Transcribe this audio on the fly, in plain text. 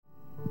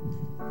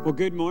Well,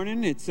 good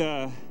morning. It's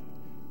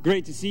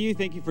great to see you.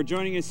 Thank you for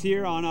joining us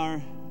here on our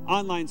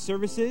online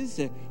services.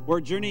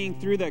 We're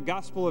journeying through the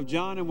Gospel of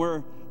John, and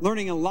we're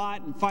learning a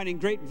lot and finding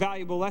great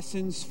valuable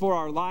lessons for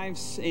our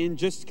lives in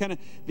just kind of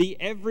the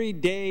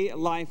everyday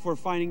life. We're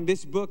finding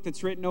this book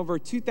that's written over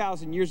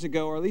 2,000 years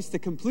ago, or at least the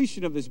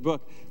completion of this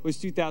book was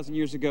 2,000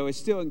 years ago, is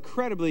still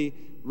incredibly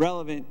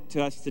relevant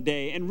to us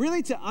today. And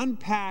really to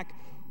unpack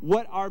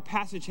what our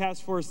passage has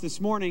for us this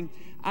morning,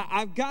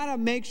 I've got to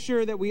make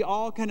sure that we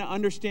all kind of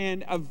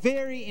understand a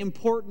very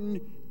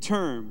important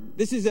term.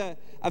 This is a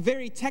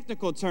very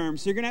technical term,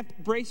 so you're going to have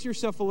to brace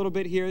yourself a little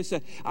bit here. It's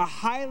a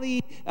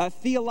highly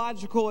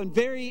theological and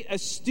very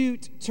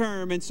astute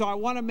term, and so I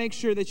want to make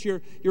sure that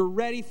you're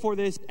ready for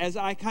this as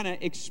I kind of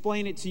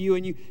explain it to you,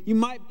 and you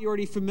might be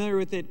already familiar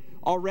with it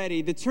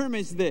already. The term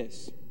is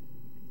this: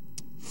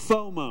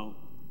 FOMO.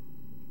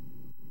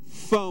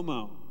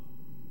 FOMO.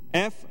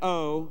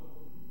 F-O-M-O.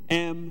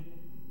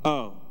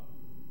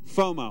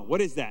 FOMO.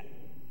 What is that?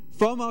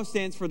 FOMO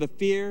stands for the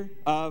fear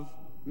of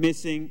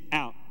missing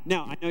out.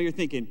 Now, I know you're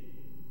thinking,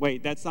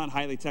 wait, that's not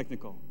highly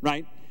technical,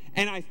 right?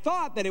 And I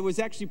thought that it was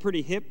actually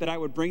pretty hip that I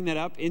would bring that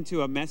up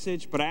into a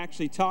message, but I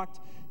actually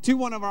talked to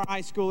one of our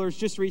high schoolers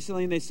just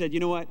recently, and they said, you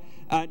know what,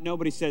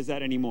 nobody says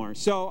that anymore.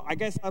 So I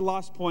guess I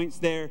lost points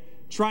there,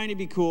 trying to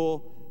be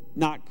cool,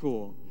 not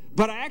cool.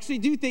 But I actually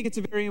do think it's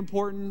a very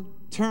important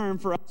term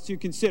for us to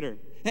consider.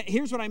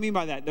 Here's what I mean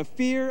by that: the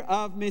fear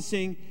of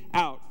missing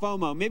out,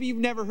 FOMO. Maybe you've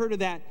never heard of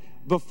that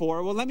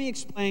before. Well, let me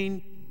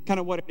explain kind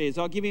of what it is.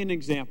 I'll give you an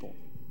example.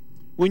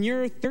 When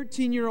your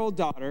 13-year-old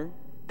daughter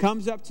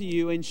comes up to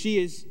you and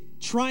she is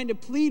trying to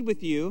plead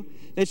with you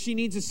that she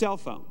needs a cell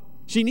phone.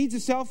 She needs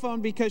a cell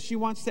phone because she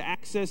wants to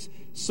access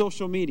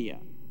social media.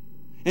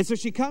 And so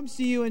she comes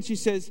to you and she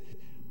says,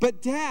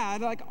 but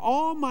Dad, like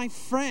all my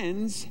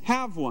friends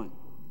have one.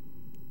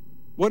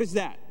 What is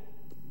that?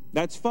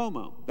 That's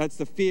FOMO. That's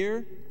the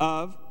fear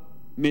of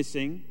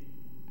missing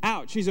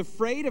out. She's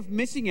afraid of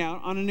missing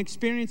out on an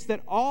experience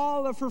that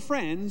all of her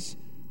friends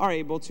are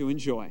able to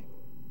enjoy.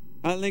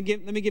 Let me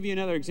give you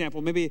another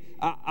example, maybe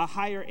a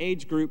higher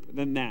age group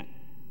than that.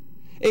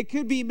 It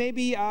could be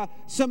maybe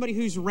somebody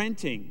who's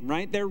renting,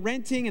 right? They're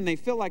renting and they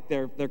feel like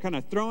they're kind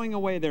of throwing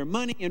away their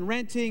money in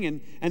renting,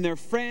 and their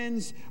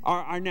friends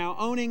are now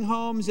owning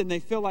homes, and they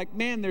feel like,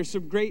 man, there's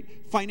some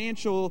great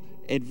financial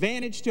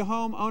advantage to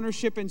home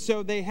ownership, and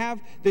so they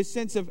have this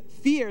sense of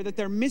fear that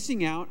they're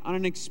missing out on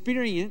an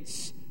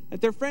experience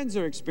that their friends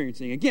are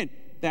experiencing. Again,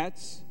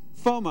 that's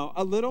FOMO.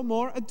 A little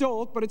more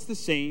adult, but it's the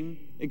same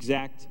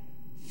exact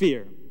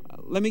fear.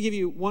 Let me give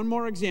you one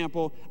more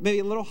example, maybe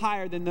a little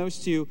higher than those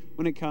two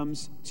when it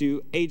comes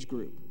to age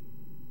group.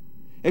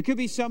 It could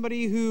be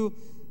somebody who,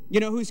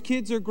 whose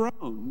kids are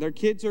grown. Their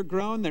kids are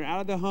grown, they're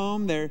out of the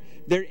home, they're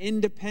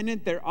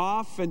independent, they're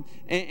off, and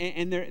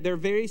they're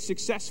very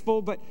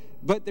successful, but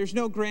there's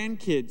no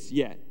grandkids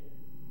yet.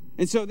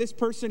 And so this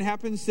person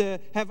happens to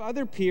have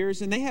other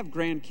peers, and they have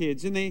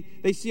grandkids, and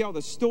they see all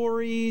the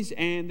stories,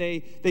 and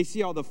they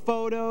see all the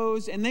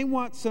photos, and they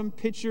want some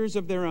pictures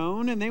of their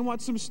own, and they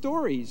want some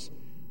stories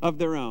of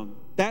their own.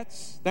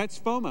 That's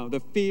FOMO, the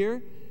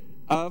fear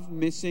of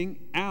missing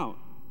out.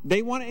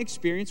 They want to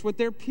experience what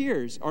their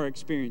peers are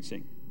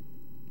experiencing.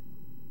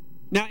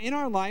 Now, in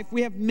our life,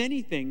 we have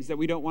many things that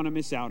we don't want to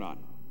miss out on,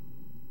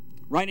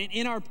 right? And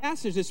in our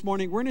passage this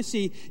morning, we're going to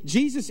see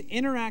Jesus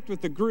interact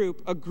with a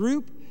group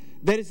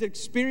that is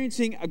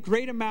experiencing a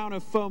great amount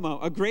of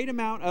FOMO, a great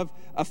amount of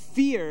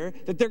fear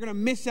that they're going to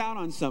miss out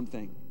on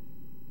something.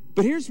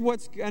 But here's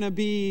what's going to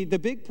be the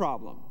big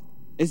problem,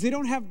 is they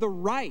don't have the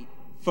right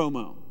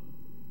FOMO.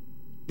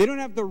 They don't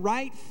have the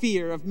right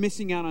fear of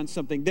missing out on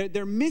something.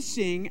 They're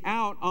missing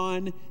out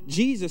on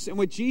Jesus and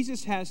what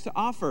Jesus has to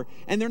offer.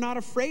 And they're not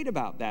afraid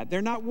about that.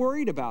 They're not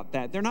worried about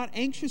that. They're not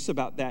anxious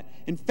about that.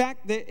 In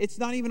fact, it's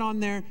not even on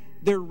their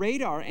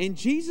radar. And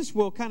Jesus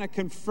will kind of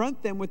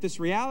confront them with this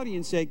reality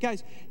and say,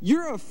 guys,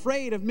 you're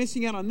afraid of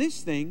missing out on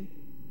this thing,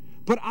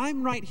 but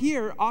I'm right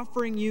here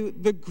offering you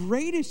the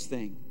greatest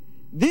thing.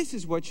 This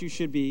is what you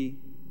should be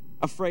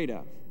afraid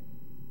of.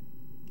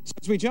 So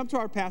as we jump to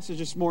our passage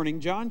this morning,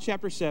 John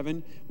chapter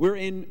 7, we're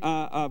in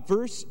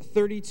verse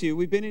 32.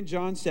 We've been in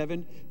John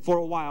 7 for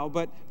a while,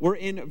 but we're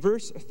in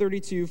verse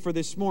 32 for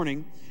this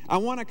morning. I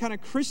want to kind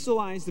of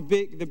crystallize the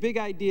big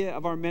idea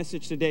of our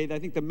message today. I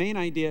think the main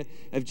idea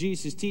of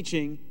Jesus'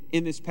 teaching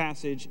in this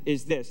passage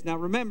is this. Now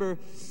remember,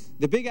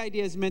 the big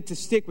idea is meant to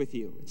stick with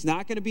you. It's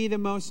not going to be the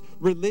most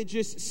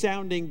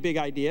religious-sounding big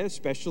idea,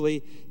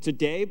 especially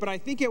today, but I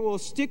think it will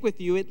stick with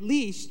you at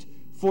least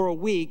for a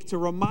week to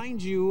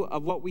remind you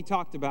of what we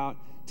talked about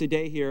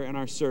today here in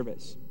our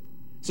service.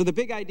 So the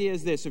big idea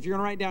is this. If you're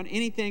going to write down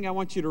anything, I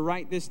want you to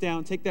write this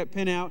down, take that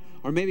pen out,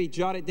 or maybe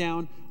jot it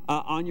down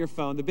on your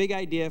phone. The big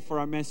idea for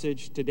our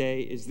message today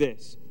is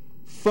this: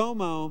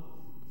 FOMO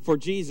for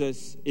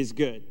Jesus is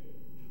good.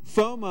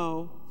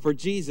 FOMO for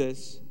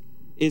Jesus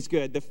is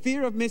good. The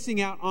fear of missing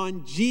out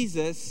on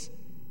Jesus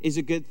is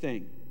a good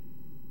thing.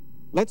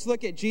 Let's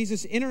look at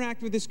Jesus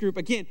interact with this group,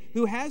 again,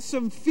 who has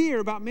some fear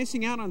about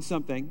missing out on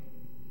something,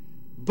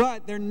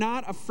 but they're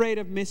not afraid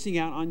of missing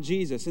out on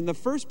Jesus. And the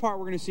first part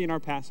we're going to see in our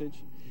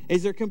passage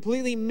is they're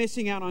completely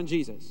missing out on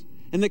Jesus.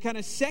 And the kind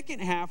of second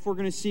half, we're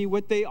going to see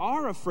what they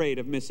are afraid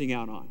of missing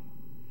out on.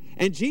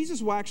 And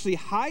Jesus will actually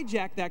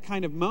hijack that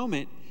kind of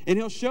moment, and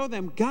he'll show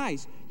them,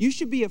 guys, you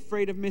should be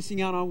afraid of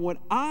missing out on what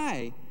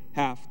I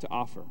have to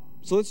offer.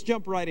 So let's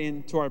jump right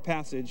into our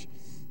passage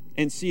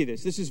and see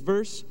this. This is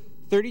verse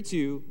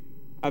 32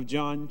 of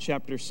John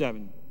chapter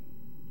 7.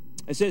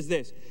 It says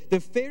this: the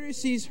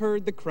Pharisees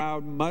heard the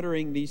crowd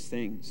muttering these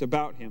things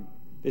about him.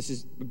 This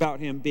is about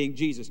him being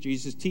Jesus.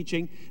 Jesus is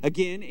teaching,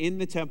 again, in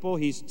the temple.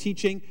 He's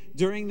teaching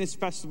during this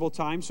festival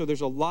time, so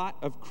there's a lot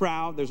of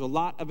crowd, there's a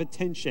lot of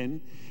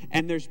attention,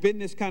 and there's been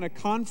this kind of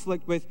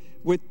conflict with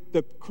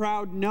the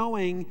crowd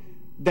knowing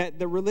that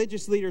the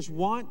religious leaders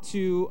want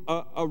to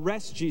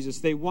arrest Jesus.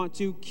 They want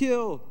to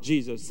kill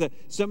Jesus.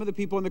 Some of the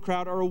people in the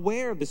crowd are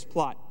aware of this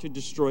plot to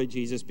destroy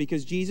Jesus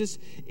because Jesus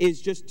is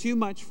just too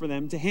much for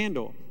them to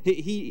handle.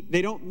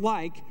 They don't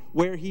like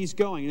where he's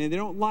going, and they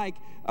don't like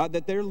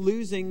that they're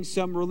losing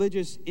some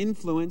religious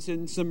influence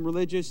and some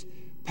religious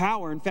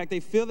power. In fact, they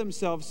feel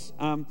themselves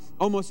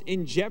almost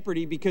in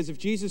jeopardy because if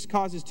Jesus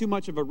causes too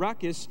much of a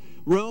ruckus,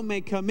 Rome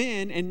may come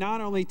in and not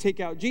only take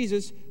out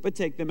Jesus, but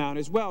take them out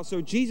as well. So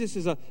Jesus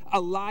is a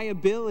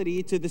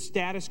liability to the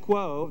status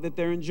quo that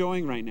they're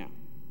enjoying right now.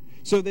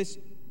 So this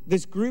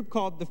group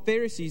called the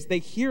Pharisees, they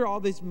hear all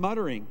this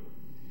muttering.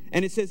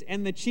 And it says,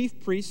 and the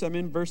chief priests, I'm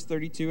in verse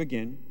 32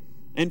 again,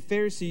 and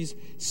Pharisees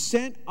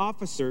sent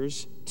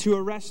officers to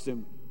arrest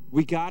him.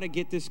 We got to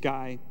get this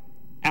guy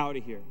out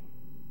of here,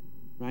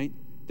 right?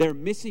 They're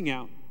missing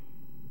out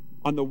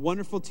on the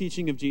wonderful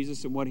teaching of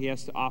Jesus and what he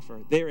has to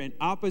offer. They're in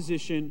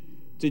opposition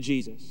to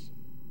Jesus.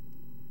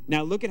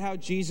 Now look at how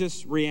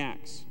Jesus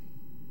reacts.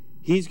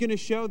 He's going to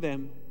show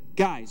them,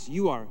 guys,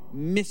 you are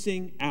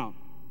missing out.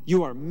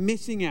 You are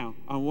missing out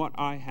on what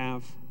I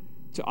have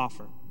to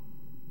offer.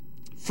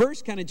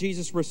 First, kind of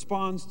Jesus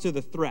responds to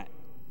the threat,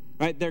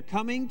 right? They're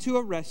coming to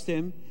arrest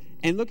him,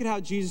 and look at how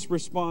Jesus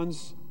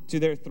responds to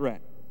their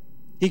threat.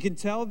 He can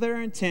tell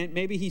their intent.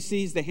 Maybe he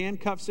sees the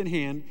handcuffs in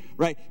hand,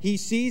 right? He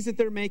sees that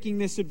they're making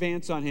this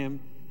advance on him.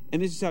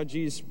 And this is how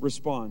Jesus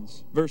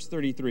responds. Verse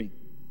 33.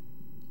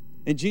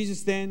 And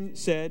Jesus then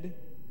said,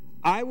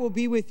 I will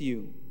be with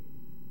you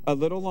a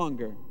little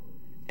longer,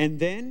 and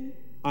then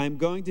I am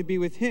going to be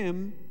with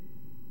him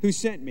who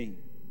sent me.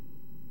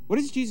 What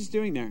is Jesus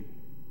doing there?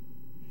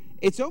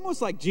 It's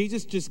almost like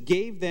Jesus just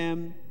gave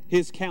them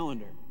his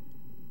calendar.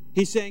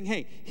 He's saying,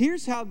 hey,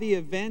 here's how the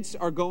events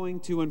are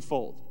going to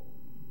unfold.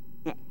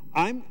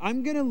 I'm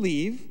going to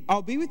leave.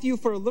 I'll be with you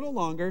for a little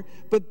longer,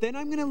 but then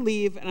I'm going to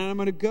leave and I'm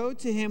going to go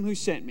to him who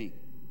sent me.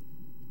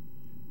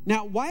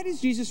 Now, why does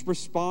Jesus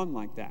respond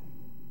like that?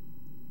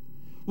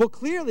 Well,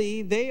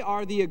 clearly, they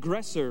are the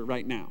aggressor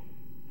right now.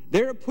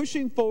 They're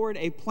pushing forward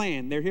a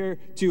plan. They're here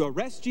to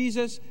arrest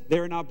Jesus.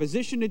 They're in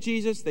opposition to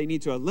Jesus. They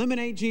need to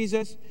eliminate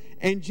Jesus.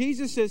 And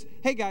Jesus says,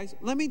 hey, guys,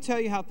 let me tell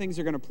you how things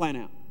are going to plan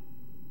out.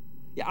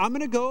 Yeah, I'm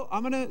going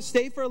to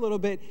stay for a little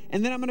bit,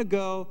 and then I'm going to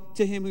go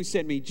to him who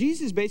sent me.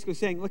 Jesus is basically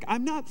saying, look,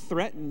 I'm not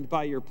threatened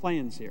by your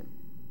plans here.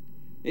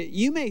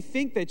 You may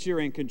think that you're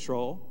in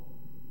control,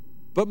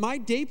 but my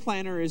day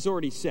planner is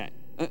already set.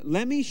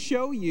 Let me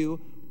show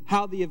you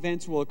how the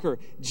events will occur.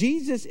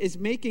 Jesus is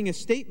making a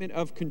statement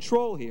of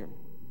control here.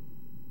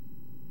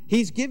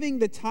 He's giving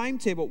the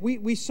timetable.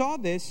 We saw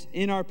this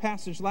in our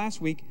passage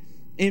last week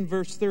in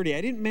verse 30.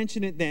 I didn't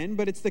mention it then,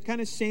 but it's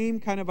the same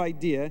kind of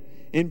idea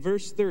in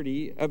verse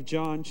 30 of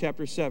John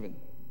chapter 7.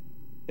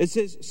 It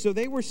says, so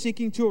they were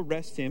seeking to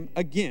arrest him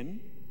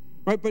again,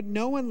 right? But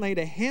no one laid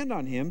a hand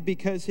on him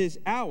because his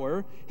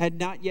hour had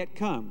not yet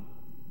come.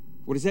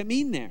 What does that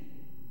mean there?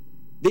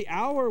 The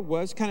hour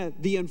was kind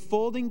of the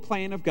unfolding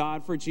plan of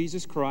God for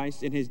Jesus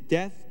Christ in his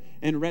death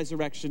and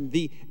resurrection.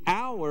 The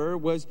hour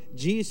was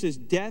Jesus'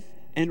 death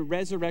and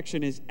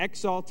resurrection, his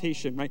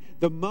exaltation, right?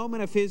 The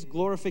moment of his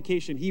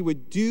glorification. He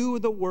would do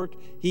the work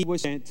he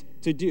was sent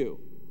to do.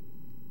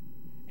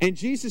 And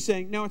Jesus is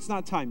saying, no, it's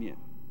not time yet.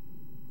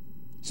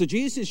 So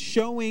Jesus is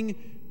showing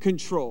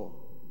control.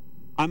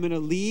 I'm going to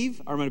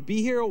leave, or I'm going to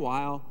be here a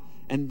while,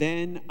 and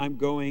then I'm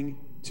going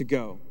to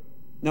go.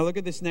 Now look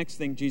at this next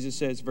thing Jesus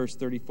says, verse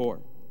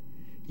 34.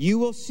 You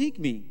will seek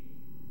me,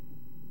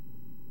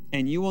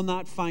 and you will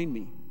not find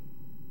me.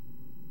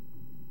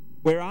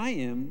 Where I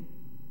am,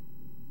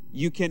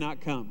 you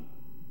cannot come.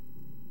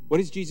 What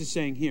is Jesus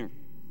saying here?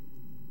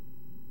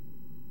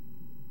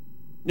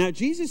 Now,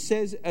 Jesus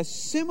says a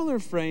similar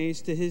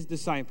phrase to his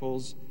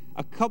disciples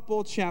a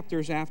couple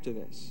chapters after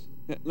this.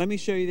 Let me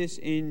show you this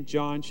in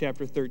John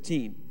chapter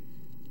 13.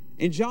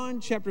 In John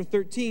chapter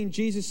 13,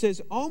 Jesus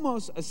says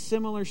almost a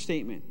similar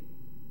statement.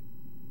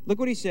 Look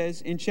what he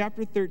says in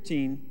chapter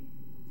 13,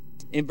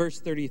 in verse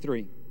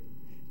 33.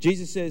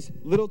 Jesus says,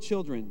 little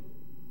children,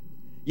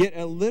 yet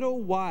a little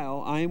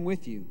while I am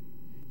with you.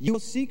 You will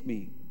seek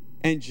me,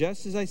 and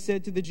just as I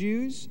said to the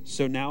Jews,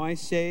 so now I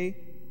say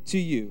to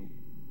you,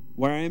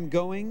 where I am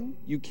going,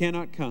 you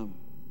cannot come.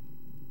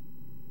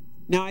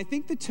 Now, I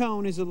think the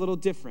tone is a little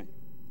different.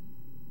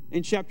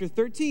 in chapter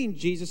 13,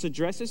 Jesus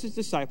addresses his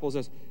disciples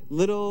as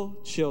little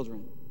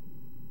children.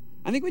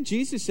 I think what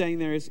Jesus is saying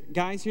there is,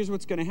 guys, here's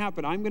what's going to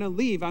happen. I'm going to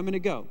leave. I'm going to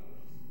go.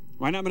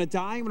 Right? I'm going to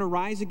die. I'm going to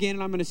rise again,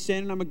 and I'm going to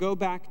sin, and I'm going to go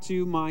back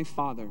to my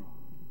Father.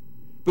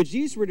 But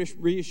Jesus would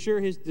reassure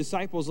his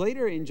disciples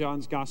later in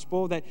John's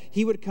gospel that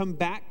he would come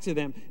back to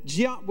them.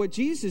 What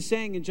Jesus is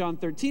saying in John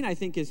 13, I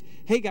think, is,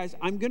 hey, guys,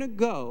 I'm going to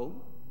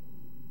go,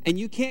 and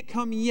you can't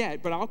come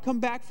yet, but I'll come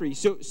back for you.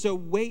 So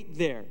wait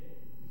there.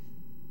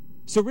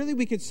 So really,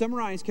 we could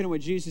summarize kind of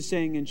what Jesus is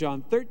saying in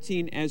John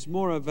 13 as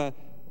more of a,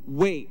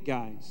 wait,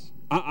 guys.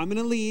 I'm going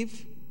to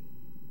leave,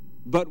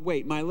 but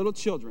wait, my little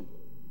children.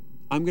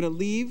 I'm going to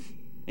leave,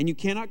 and you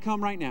cannot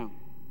come right now.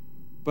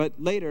 But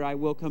later, I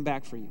will come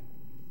back for you.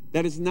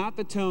 That is not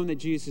the tone that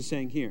Jesus is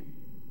saying here.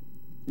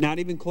 Not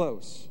even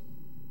close.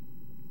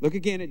 Look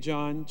again at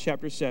John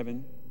chapter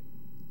 7,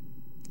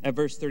 at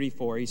verse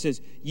 34. He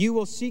says, you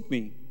will seek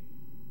me,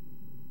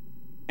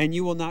 and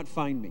you will not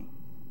find me.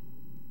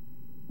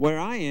 Where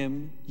I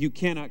am, you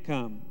cannot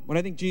come. What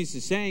I think Jesus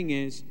is saying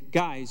is,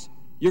 guys,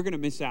 you're going to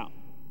miss out.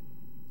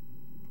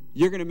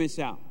 You're going to miss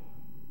out.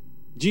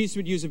 Jesus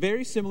would use a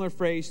very similar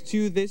phrase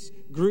to this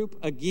group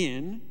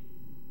again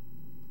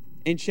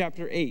in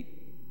chapter 8.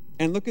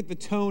 And look at the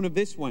tone of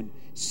this one.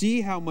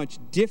 See how much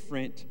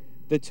different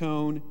the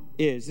tone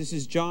is. This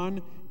is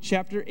John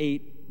chapter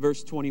 8,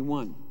 verse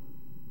 21.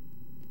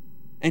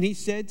 And he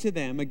said to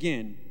them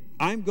again,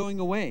 I'm going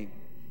away,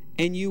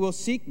 and you will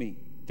seek me.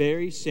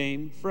 Very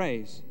same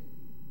phrase.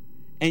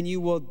 And you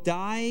will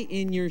die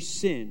in your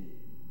sin.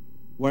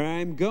 Where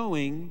I'm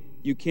going,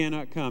 you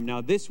cannot come.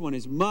 Now, this one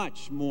is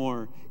much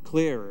more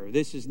clearer.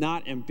 This is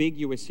not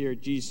ambiguous here,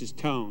 Jesus'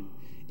 tone.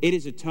 It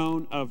is a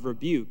tone of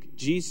rebuke.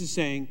 Jesus is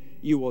saying,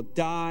 you will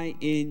die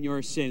in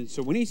your sins.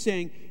 So when he's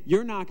saying,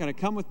 you're not going to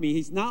come with me,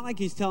 he's not like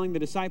he's telling the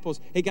disciples,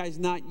 hey guys,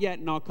 not yet,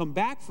 and I'll come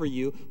back for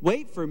you.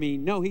 Wait for me.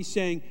 No, he's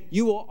saying,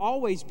 you will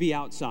always be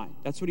outside.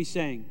 That's what he's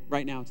saying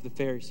right now to the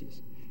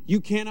Pharisees. You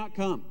cannot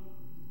come.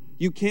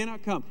 You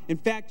cannot come. In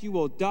fact, you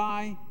will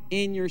die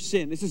in your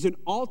sin. This is an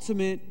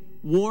ultimate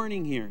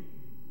warning here.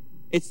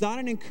 It's not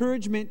an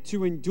encouragement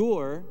to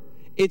endure.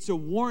 It's a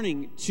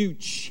warning to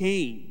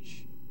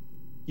change.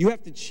 You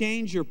have to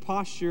change your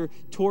posture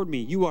toward me.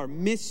 You are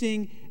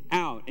missing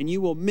out, and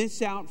you will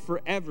miss out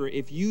forever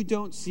if you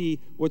don't see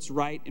what's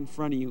right in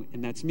front of you,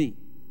 and that's me.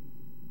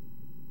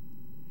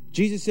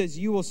 Jesus says,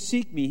 you will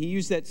seek me. He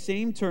used that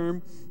same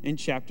term in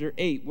chapter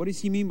 8. What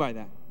does he mean by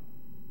that?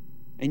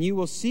 And you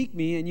will seek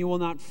me, and you will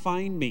not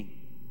find me.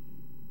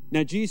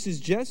 Now, Jesus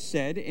just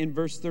said in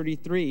verse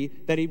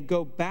 33 that he'd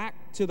go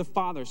back to the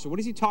Father. So what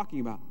is he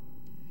talking about?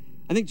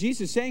 I think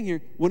Jesus is saying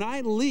here, when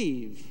I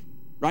leave,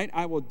 right,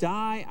 I will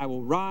die, I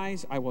will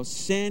rise, I will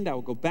ascend, I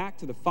will go back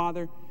to the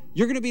Father.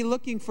 You're going to be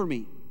looking for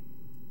me.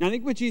 Now, I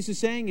think what Jesus is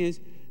saying is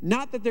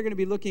not that they're going to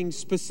be looking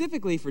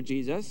specifically for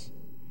Jesus,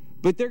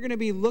 but they're going to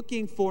be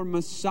looking for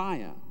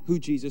Messiah, who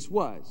Jesus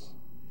was.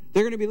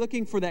 They're going to be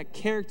looking for that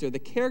character, the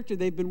character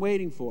they've been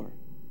waiting for.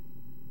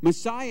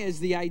 Messiah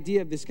is the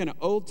idea of this kind of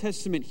Old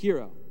Testament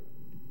hero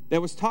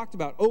that was talked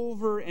about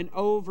over and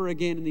over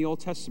again in the Old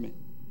Testament.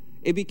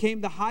 It became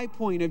the high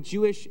point of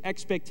Jewish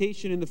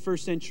expectation in the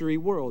first century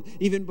world,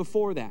 even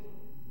before that,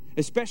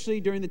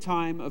 especially during the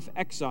time of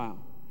exile,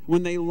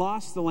 when they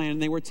lost the land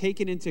and they were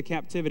taken into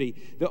captivity.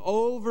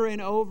 Over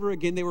and over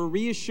again, they were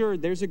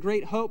reassured there's a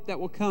great hope that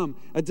will come.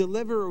 A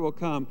deliverer will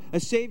come. A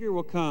Savior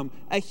will come.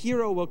 A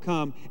hero will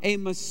come. A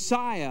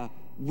Messiah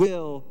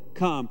will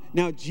come.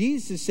 Now,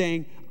 Jesus is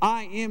saying,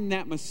 I am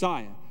that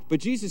Messiah. But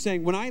Jesus is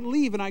saying, when I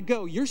leave and I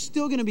go, you're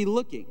still going to be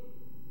looking.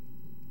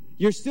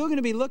 You're still going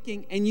to be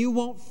looking, and you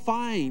won't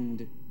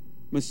find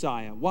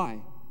Messiah. Why?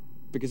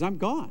 Because I'm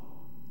gone.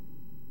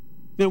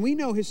 Now, we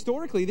know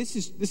historically this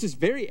is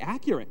very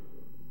accurate.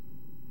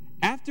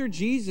 After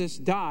Jesus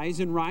dies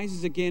and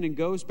rises again and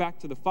goes back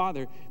to the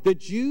Father, the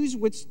Jews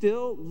would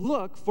still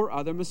look for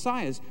other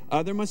messiahs.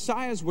 Other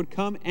messiahs would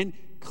come and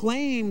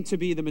claim to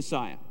be the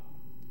Messiah.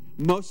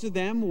 Most of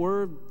them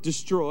were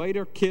destroyed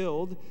or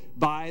killed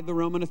by the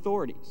Roman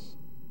authorities.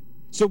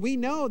 So we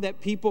know that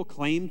people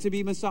claimed to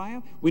be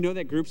Messiah. We know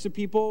that groups of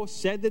people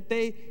said that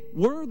they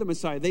were the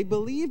Messiah. They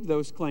believed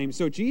those claims.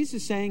 So Jesus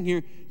is saying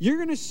here, you're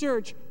going to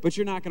search, but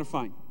you're not going to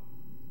find.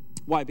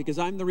 Why? Because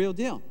I'm the real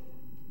deal.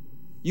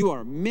 You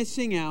are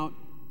missing out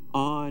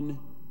on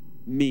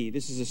me.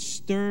 This is a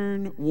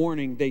stern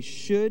warning. They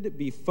should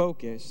be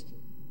focused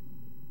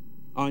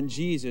on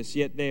Jesus,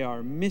 yet they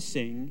are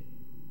missing.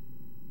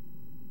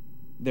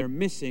 They're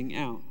missing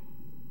out.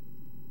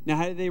 Now,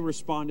 how do they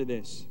respond to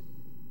this?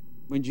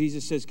 When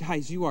Jesus says,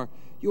 guys, you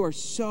are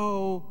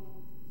so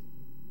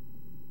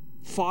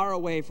far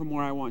away from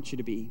where I want you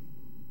to be.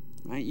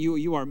 Right?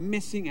 You are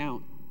missing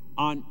out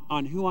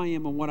on who I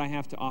am and what I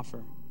have to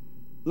offer.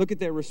 Look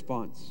at their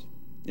response.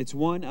 It's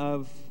one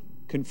of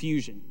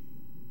confusion.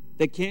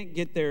 They can't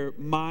get their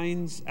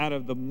minds out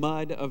of the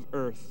mud of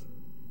earth.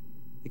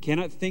 They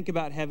cannot think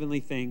about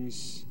heavenly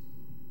things.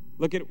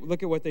 Look at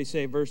what they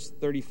say, verse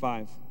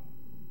 35.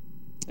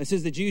 It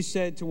says, the Jews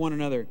said to one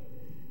another,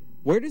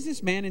 where does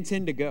this man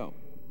intend to go,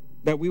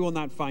 that we will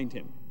not find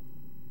him?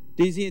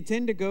 Does he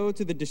intend to go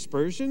to the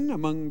dispersion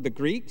among the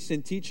Greeks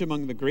and teach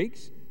among the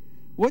Greeks?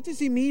 What does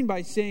he mean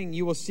by saying,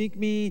 you will seek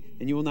me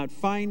and you will not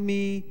find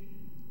me,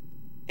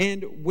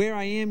 and where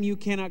I am you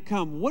cannot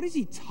come? What is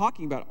he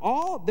talking about?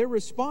 All their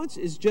response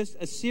is just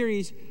a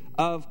series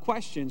of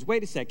questions.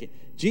 Wait a second.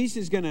 Jesus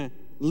is going to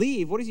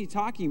leave. What is he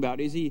talking about?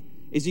 Is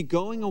he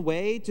going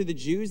away to the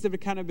Jews that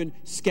have kind of been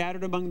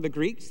scattered among the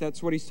Greeks?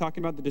 That's what he's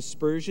talking about, the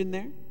dispersion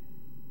there.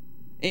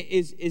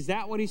 Is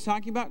that what he's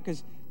talking about?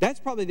 Because that's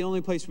probably the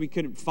only place we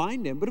couldn't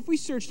find him. But if we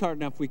searched hard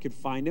enough, we could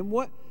find him.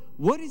 What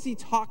is he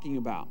talking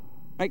about?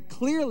 Right?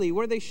 Clearly,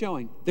 what are they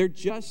showing? They're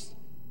just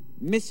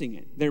missing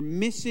it. They're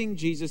missing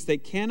Jesus. They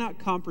cannot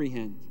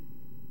comprehend.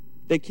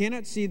 They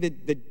cannot see the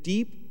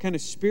deep kind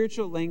of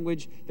spiritual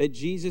language that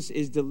Jesus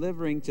is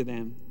delivering to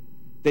them.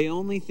 They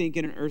only think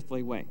in an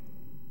earthly way.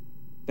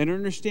 They don't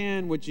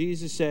understand what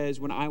Jesus says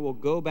when I will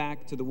go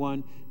back to the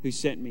one who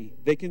sent me.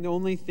 They can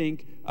only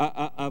think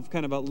of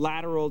kind of a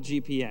lateral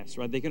GPS,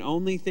 right? They can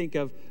only think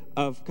of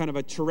kind of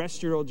a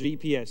terrestrial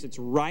GPS. It's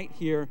right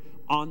here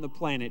on the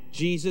planet.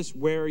 Jesus,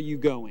 where are you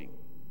going?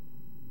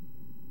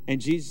 And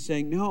Jesus is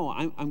saying, no,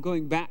 I'm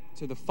going back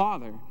to the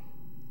Father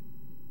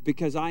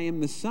because I am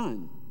the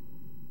Son.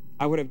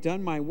 I would have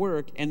done my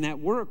work, and that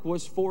work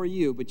was for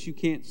you, but you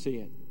can't see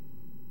it.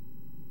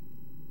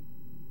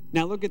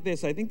 Now look at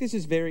this. I think this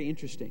is very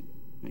interesting.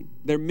 Right?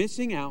 They're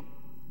missing out,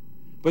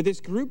 but this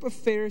group of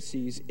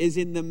Pharisees is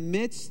in the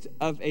midst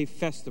of a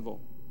festival,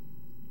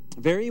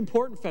 a very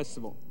important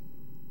festival.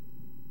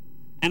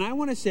 And I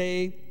want to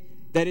say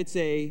that it's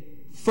a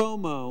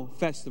FOMO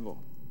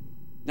festival.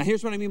 Now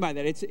here's what I mean by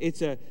that.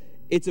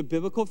 It's a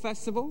biblical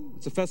festival.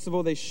 It's a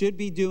festival they should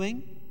be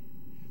doing.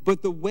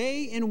 But the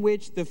way in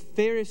which the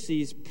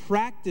Pharisees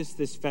practiced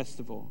this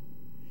festival,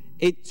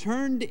 it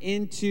turned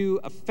into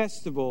a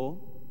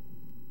festival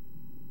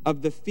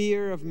of the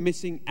fear of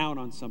missing out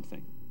on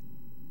something.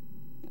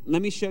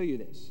 Let me show you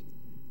this.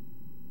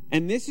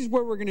 And this is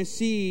where we're going to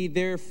see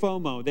their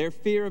FOMO, their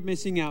fear of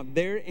missing out.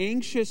 Their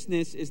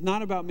anxiousness is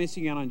not about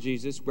missing out on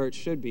Jesus, where it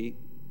should be,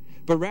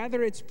 but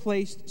rather it's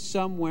placed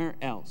somewhere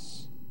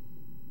else.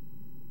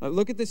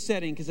 Look at the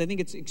setting, because I think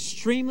it's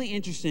extremely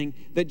interesting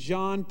that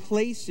John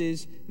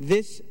places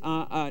this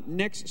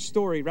next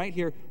story right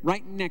here,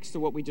 right next to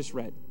what we just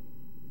read.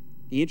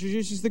 He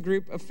introduces the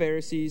group of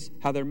Pharisees,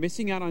 how they're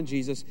missing out on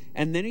Jesus,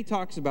 and then he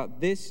talks about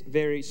this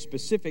very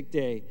specific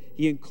day.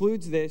 He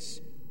includes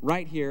this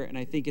right here, and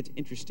I think it's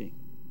interesting.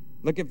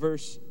 Look at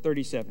verse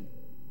 37.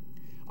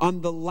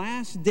 On the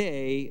last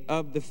day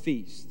of the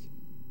feast,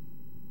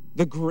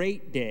 the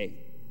great day,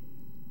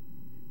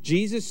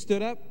 Jesus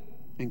stood up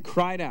and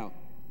cried out,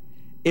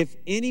 "If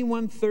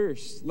anyone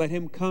thirsts, let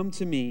him come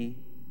to me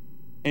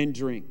and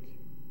drink."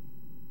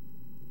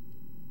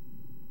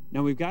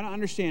 Now, we've got to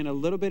understand a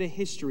little bit of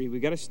history.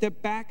 We've got to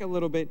step back a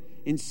little bit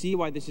and see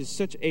why this is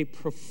such a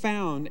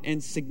profound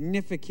and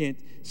significant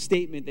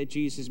statement that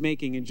Jesus is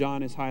making and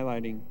John is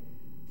highlighting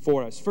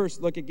for us.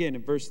 First, look again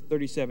at verse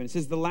 37. It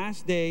says, the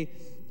last day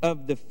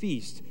of the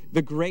feast,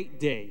 the great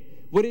day.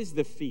 What is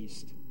the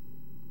feast?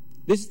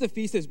 This is the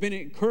feast that's been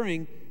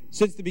occurring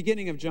since the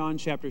beginning of John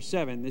chapter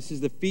 7. This is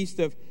the Feast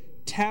of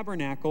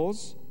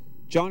Tabernacles.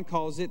 John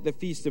calls it the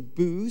Feast of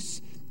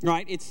Booths,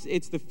 right?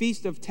 It's the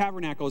Feast of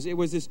Tabernacles. It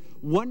was this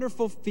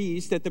wonderful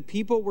feast that the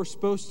people were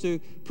supposed to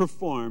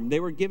perform. They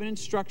were given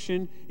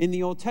instruction in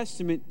the Old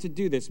Testament to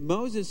do this.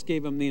 Moses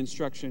gave them the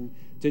instruction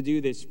to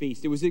do this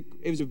feast. It was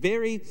a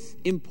very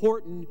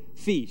important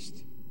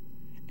feast.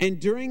 And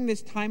during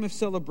this time of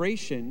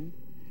celebration,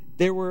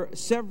 there were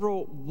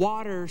several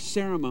water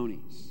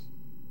ceremonies.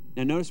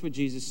 Now notice what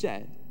Jesus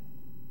said.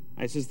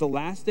 This is the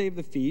last day of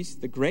the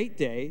feast, the great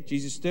day.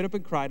 Jesus stood up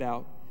and cried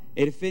out,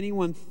 "And if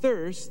anyone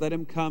thirsts, let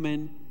him come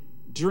and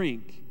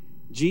drink."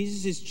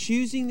 Jesus is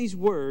choosing these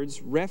words,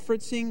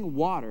 referencing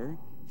water,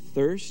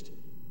 thirst,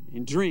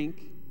 and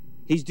drink.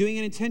 He's doing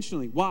it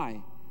intentionally.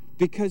 Why?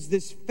 Because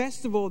this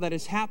festival that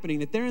is happening,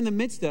 that they're in the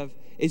midst of,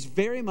 is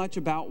very much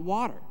about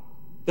water.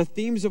 The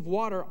themes of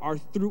water are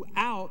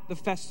throughout the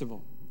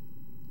festival.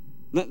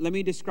 Let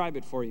me describe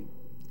it for you.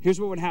 Here's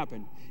what would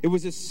happen. It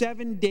was a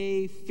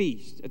 7-day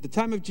feast. At the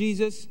time of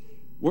Jesus,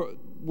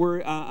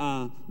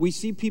 we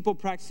see people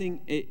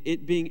practicing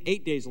it being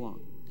 8 days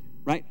long,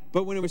 right?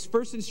 But when it was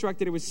first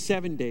instructed, it was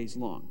 7 days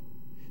long.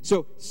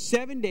 So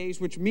 7 days,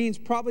 which means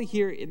probably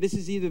here, this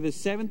is either the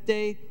 7th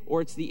day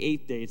or it's the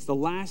 8th day. It's the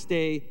last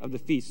day of the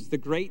feast. It's the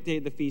great day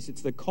of the feast.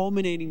 It's the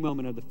culminating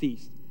moment of the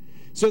feast.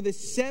 So the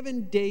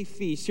 7-day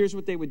feast, here's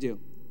what they would do.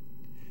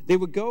 They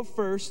would go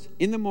first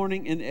in the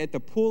morning and at the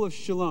pool of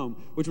Siloam,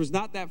 which was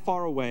not that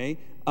far away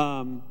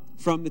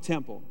from the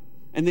temple.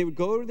 And they would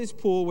go to this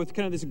pool with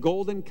kind of this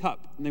golden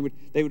cup, and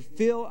they would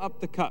fill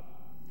up the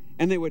cup,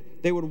 and they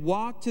would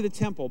walk to the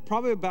temple,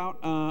 probably about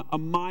a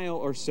mile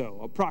or so,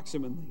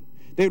 approximately.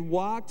 They'd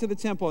walk to the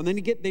temple, and then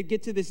they'd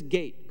get to this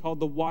gate called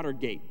the water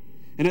gate.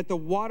 And at the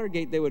water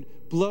gate, they would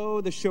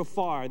blow the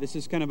shofar. This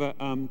is kind of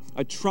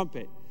a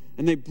trumpet.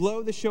 And they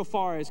blow the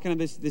shofar as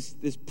kind of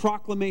this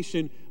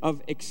proclamation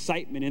of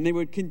excitement. And they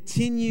would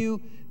continue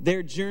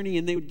their journey,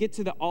 and they would get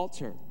to the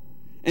altar.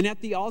 And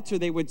at the altar,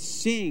 they would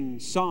sing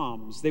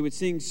psalms. They would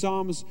sing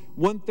Psalms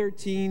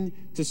 113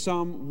 to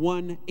Psalm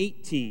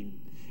 118.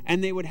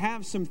 And they would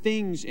have some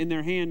things in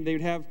their hand. They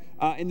would have,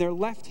 in their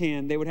left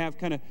hand, they would have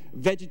kind of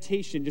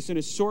vegetation, just an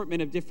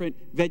assortment of different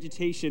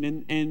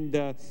vegetation. And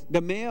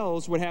the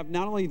males would have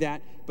not only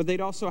that, but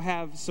they'd also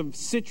have some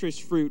citrus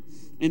fruit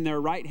in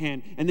their right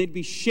hand. And they'd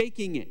be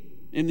shaking it.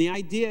 And the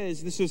idea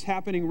is this was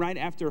happening right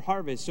after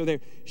harvest. So they're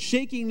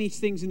shaking these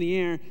things in the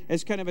air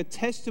as kind of a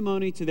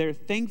testimony to their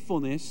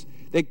thankfulness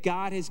that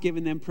God has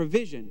given them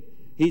provision.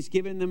 He's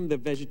given them the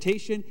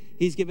vegetation.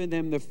 He's given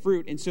them the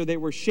fruit. And so they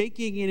were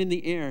shaking it in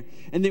the air.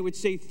 And they would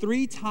say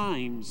 3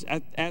 times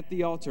at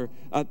the altar,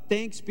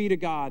 thanks be to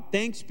God,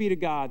 thanks be to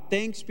God,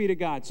 thanks be to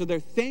God. So they're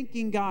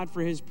thanking God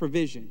for his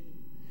provision.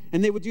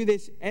 And they would do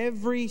this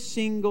every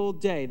single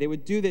day. They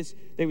would do this.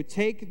 They would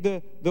take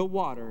the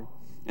water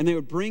and they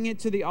would bring it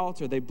to the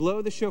altar. They'd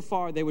blow the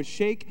shofar. They would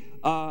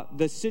shake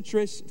the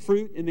citrus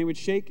fruit, and they would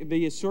shake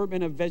the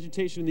assortment of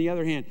vegetation in the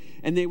other hand.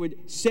 And they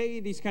would say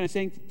these kind of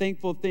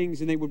thankful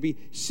things, and they would be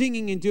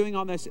singing and doing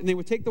all this. And they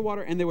would take the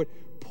water, and they would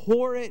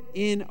pour it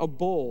in a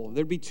bowl.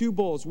 There'd be 2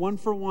 bowls, one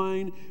for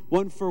wine,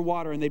 one for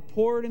water. And they'd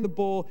pour it in the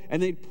bowl,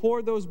 and they'd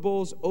pour those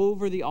bowls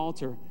over the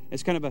altar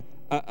as kind of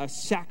a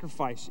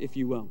sacrifice, if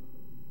you will,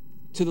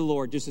 to the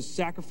Lord. Just a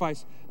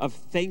sacrifice of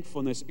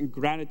thankfulness and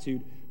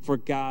gratitude for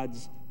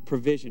God's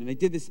provision. And they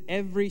did this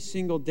every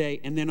single day.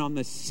 And then on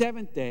the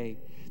 7th day,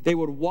 they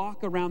would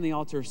walk around the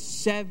altar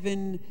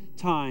 7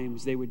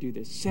 times. They would do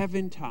this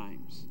 7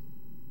 times.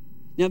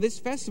 Now, this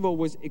festival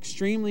was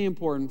extremely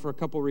important for a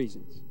couple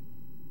reasons.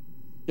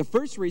 The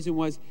first reason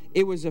was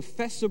it was a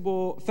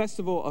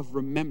festival of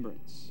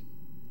remembrance.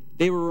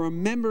 They were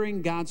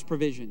remembering God's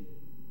provision,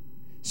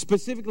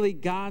 specifically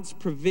God's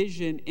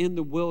provision in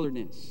the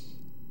wilderness.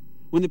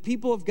 When the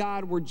people of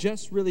God were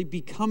just really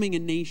becoming a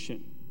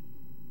nation,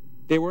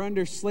 they were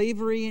under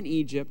slavery in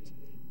Egypt.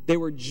 They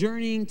were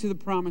journeying to the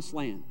promised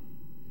land.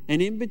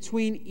 And in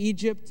between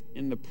Egypt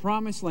and the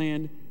promised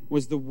land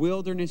was the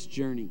wilderness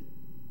journey.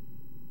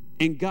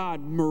 And God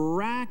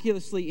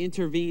miraculously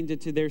intervened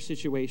into their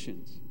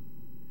situations.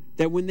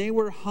 That when they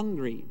were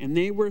hungry and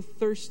they were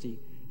thirsty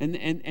and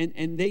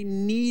they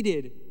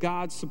needed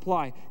God's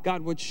supply,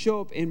 God would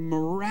show up in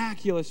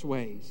miraculous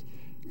ways,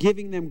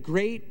 giving them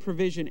great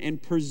provision and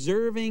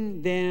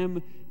preserving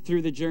them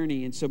through the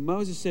journey. And so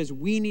Moses says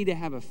we need to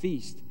have a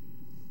feast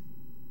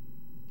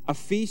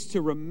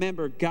to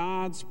remember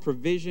God's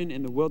provision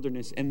in the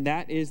wilderness. And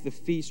that is the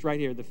feast right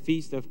here, the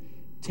Feast of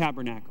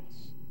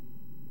Tabernacles.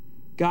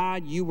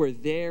 God, you were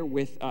there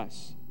with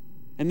us.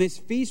 And this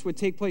feast would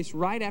take place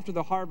right after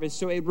the harvest,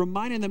 so it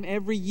reminded them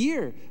every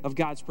year of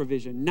God's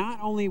provision. Not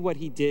only what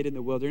he did in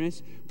the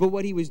wilderness, but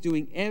what he was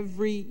doing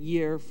every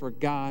year for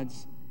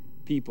God's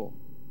people.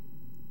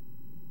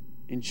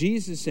 And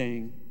Jesus is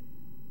saying,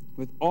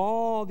 with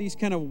all these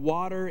kind of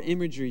water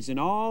imageries and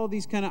all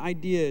these kind of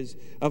ideas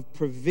of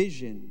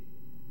provision,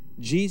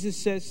 Jesus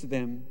says to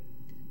them,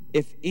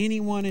 if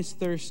anyone is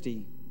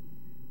thirsty,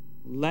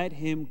 let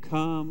him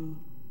come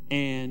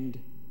and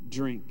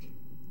drink.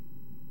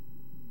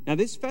 Now,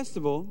 this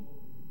festival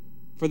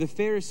for the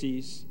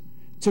Pharisees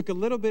took a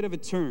little bit of a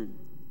turn.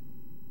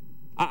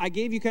 I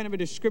gave you kind of a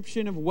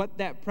description of what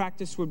that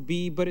practice would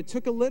be, but it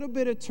took a little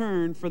bit of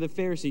turn for the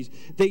Pharisees.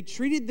 They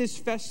treated this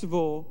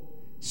festival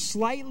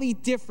slightly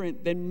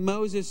different than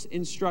Moses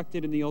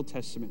instructed in the Old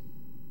Testament.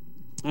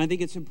 And I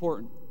think it's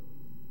important.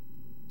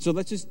 So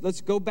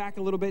let's go back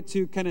a little bit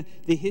to kind of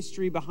the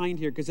history behind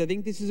here, because I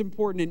think this is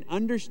important in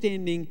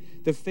understanding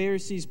the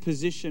Pharisees'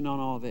 position on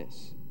all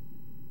this.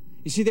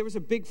 You see, there was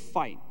a big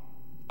fight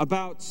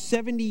about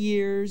 70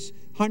 years,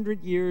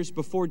 100 years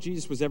before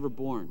Jesus was ever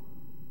born.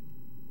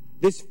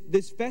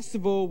 This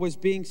festival was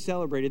being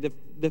celebrated.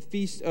 The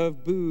Feast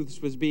of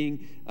Booths was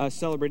being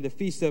celebrated. The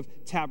Feast of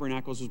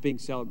Tabernacles was being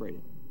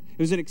celebrated. It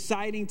was an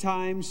exciting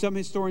time. Some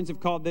historians have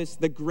called this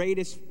the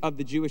greatest of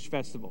the Jewish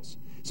festivals.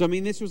 So, I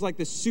mean, this was like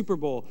the Super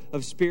Bowl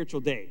of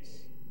spiritual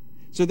days.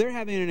 So they're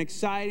having an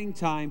exciting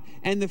time.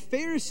 And the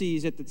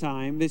Pharisees at the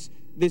time,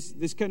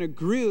 this kind of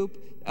group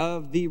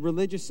of the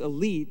religious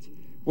elite,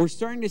 were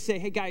starting to say,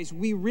 hey, guys,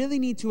 we really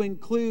need to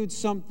include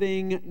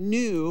something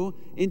new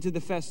into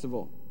the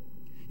festival.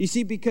 You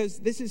see, because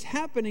this is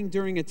happening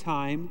during a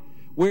time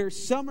where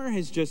summer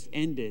has just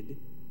ended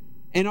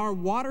and our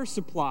water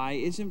supply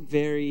isn't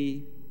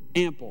very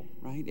ample,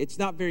 right? It's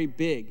not very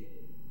big.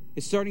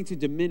 It's starting to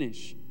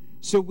diminish.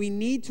 So we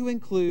need to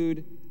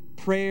include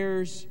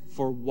prayers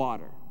for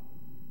water,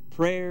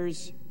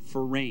 prayers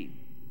for rain.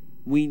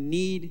 We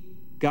need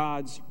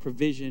God's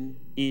provision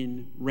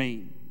in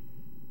rain,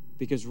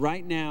 because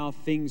right now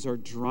things are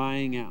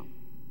drying out.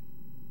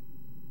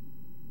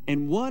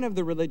 And one of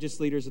the religious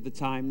leaders at the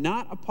time,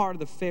 not a part of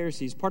the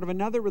Pharisees, part of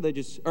another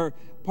religious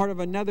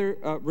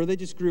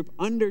group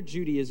under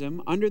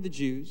Judaism, under the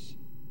Jews,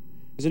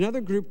 there's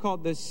another group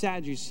called the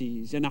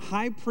Sadducees. And a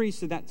high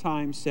priest at that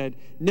time said,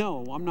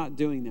 no, I'm not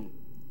doing that.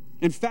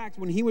 In fact,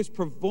 when he was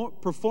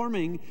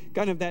performing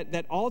kind of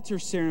that altar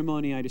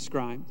ceremony I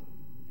described,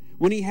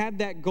 when he had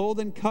that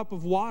golden cup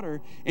of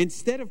water,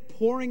 instead of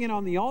pouring it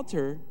on the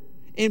altar,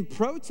 In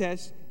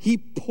protest, he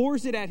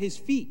pours it at his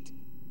feet.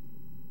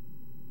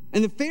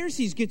 And the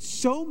Pharisees get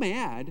so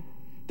mad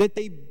that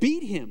they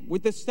beat him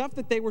with the stuff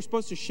that they were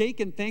supposed to shake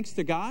in thanks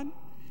to God.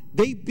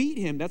 They beat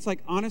him. That's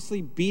like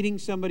honestly beating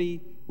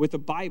somebody with a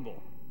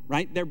Bible,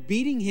 right? They're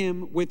beating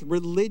him with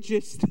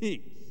religious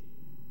things.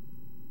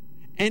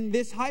 And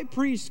this high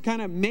priest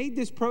kind of made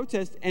this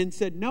protest and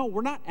said, no,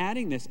 we're not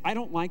adding this. I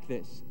don't like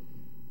this.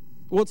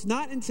 Well, it's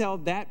not until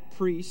that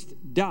priest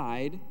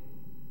died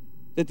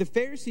that the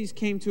Pharisees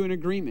came to an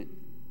agreement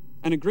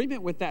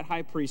with that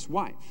high priest's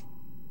wife.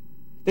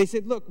 They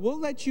said, look, we'll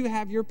let you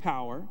have your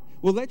power.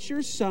 We'll let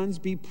your sons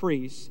be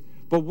priests,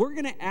 but we're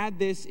going to add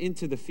this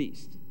into the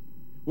feast.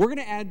 We're going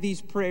to add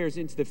these prayers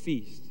into the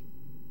feast.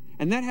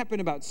 And that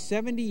happened about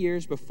 70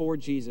 years before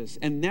Jesus,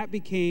 and that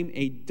became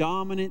a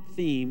dominant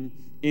theme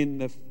in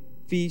the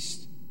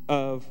Feast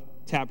of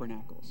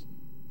Tabernacles,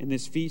 in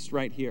this feast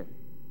right here.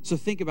 So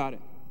think about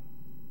it.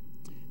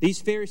 These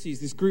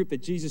Pharisees, this group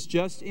that Jesus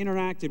just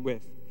interacted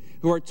with,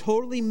 who are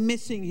totally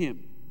missing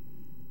him,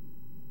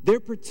 they're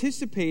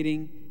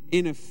participating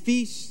in a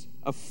feast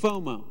of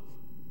FOMO,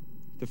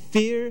 the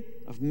fear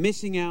of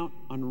missing out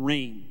on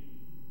rain.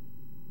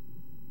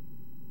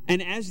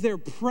 And as they're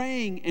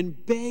praying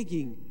and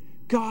begging,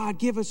 God,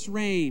 give us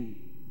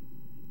rain.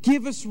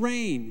 Give us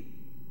rain.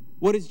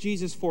 What does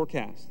Jesus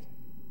forecast?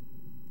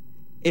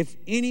 If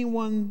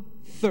anyone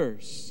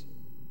thirsts,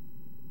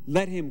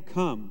 let him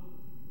come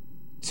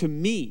to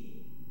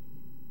me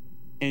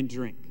and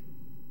drink.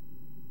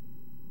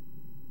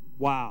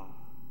 Wow.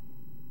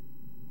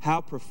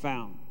 How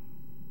profound.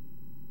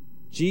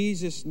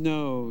 Jesus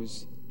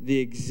knows the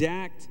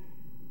exact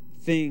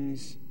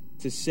things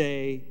to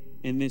say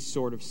in this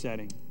sort of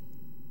setting.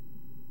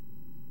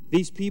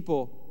 These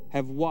people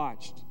have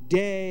watched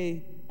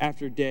day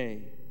after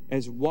day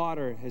as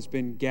water has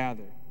been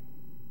gathered,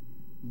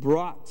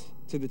 brought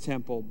to the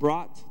temple,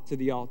 brought to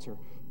the altar,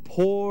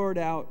 poured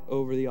out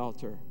over the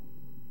altar.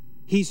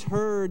 He's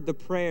heard the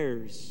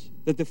prayers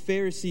that the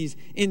Pharisees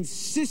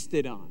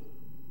insisted on.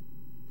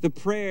 The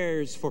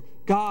prayers for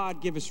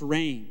God, give us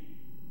rain.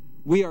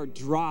 We are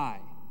dry.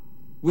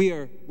 We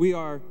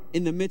are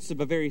in the midst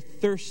of a very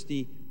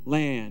thirsty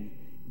land.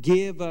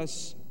 Give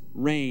us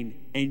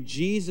rain. And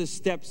Jesus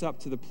steps up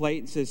to the plate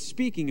and says,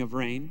 speaking of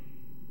rain,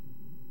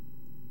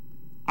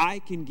 I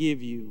can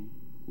give you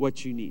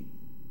what you need.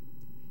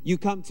 You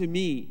come to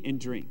me and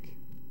drink.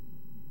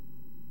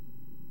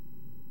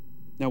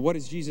 Now, what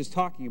is Jesus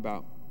talking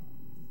about?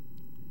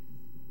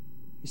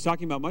 He's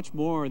talking about much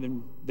more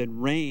than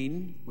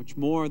rain, much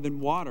more than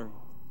water.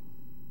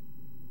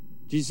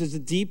 Jesus has a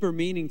deeper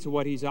meaning to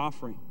what he's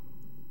offering.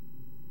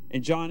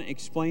 And John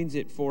explains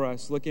it for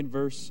us. Look in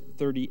verse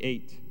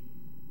 38.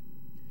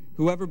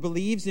 Whoever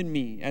believes in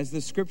me, as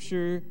the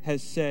scripture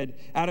has said,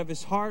 out of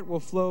his heart will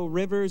flow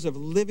rivers of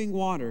living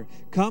water.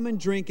 Come and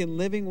drink, and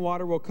living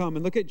water will come.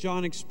 And look at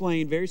John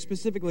explain very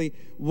specifically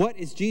what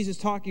is Jesus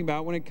talking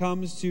about when it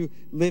comes to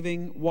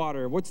living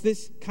water. What's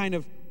this kind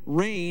of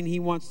rain he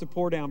wants to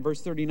pour down?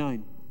 Verse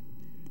 39.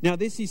 Now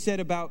this he said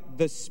about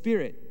the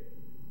Spirit,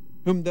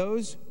 whom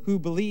those who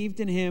believed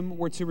in him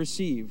were to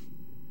receive.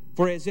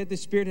 For as yet the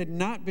Spirit had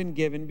not been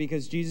given,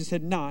 because Jesus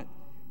had not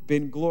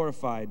been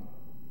glorified.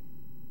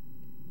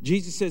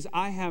 Jesus says,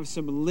 I have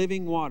some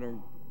living water,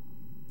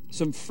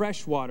 some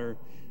fresh water,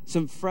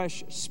 some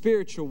fresh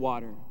spiritual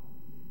water.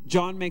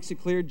 John makes it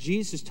clear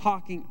Jesus is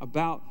talking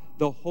about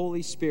the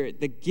Holy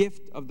Spirit, the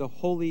gift of the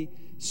Holy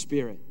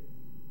Spirit.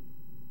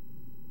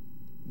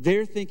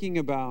 They're thinking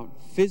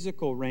about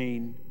physical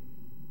rain,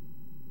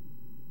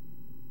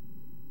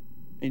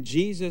 and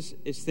Jesus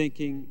is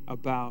thinking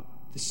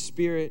about the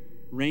Spirit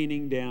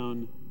raining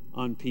down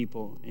on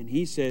people. And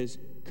he says,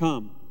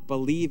 come,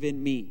 believe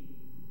in me.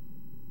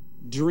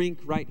 Drink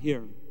right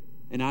here,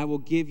 and I will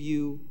give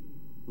you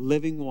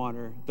living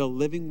water, the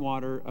living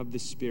water of the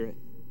Spirit.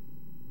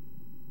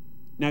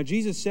 Now,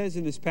 Jesus says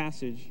in this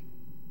passage,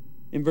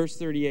 in verse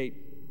 38,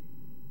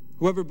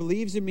 whoever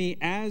believes in me,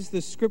 as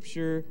the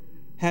scripture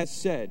has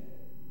said.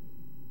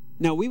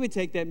 Now, we would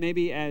take that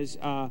maybe as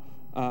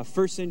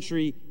first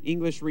century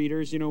English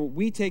readers. You know,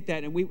 we take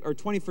that, and or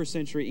 21st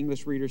century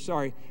English readers,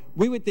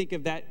 we would think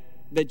of that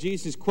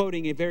Jesus is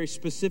quoting a very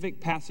specific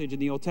passage in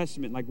the Old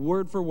Testament, like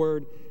word for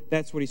word,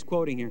 that's what he's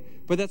quoting here.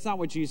 But that's not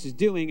what Jesus is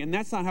doing, and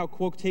that's not how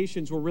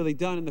quotations were really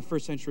done in the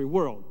first century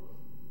world.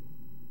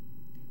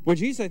 What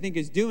Jesus, I think,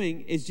 is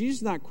doing is Jesus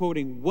is not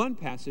quoting one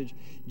passage.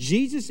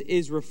 Jesus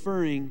is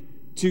referring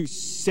to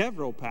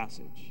several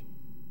passages,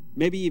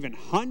 maybe even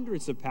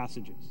hundreds of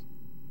passages.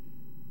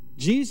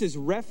 Jesus is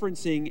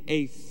referencing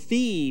a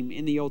theme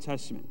in the Old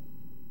Testament,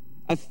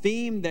 a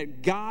theme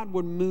that God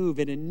would move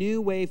in a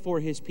new way for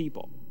his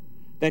people,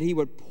 that he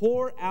would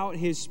pour out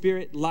his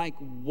Spirit like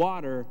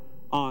water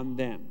on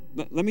them.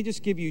 Let me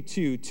just give you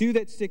two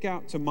that stick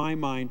out to my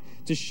mind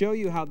to show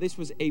you how this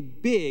was a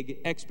big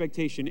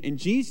expectation. And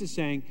Jesus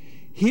saying,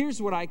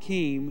 here's what I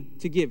came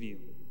to give you.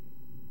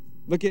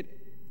 Look at,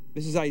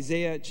 this is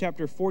Isaiah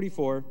chapter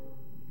 44.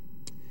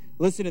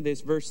 Listen to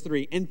this, verse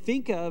 3. And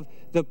think of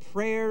the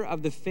prayer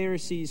of the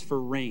Pharisees for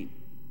rain.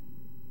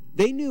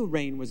 They knew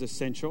rain was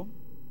essential,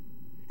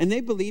 and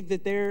they believed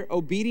that their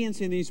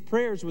obedience in these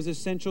prayers was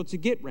essential to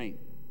get rain.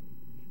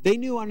 They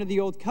knew under the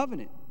old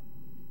covenant,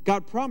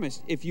 God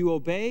promised, if you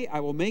obey, I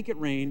will make it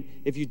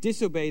rain. If you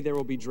disobey, there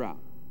will be drought.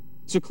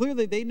 So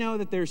clearly they know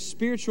that their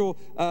spiritual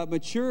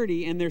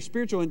maturity and their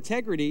spiritual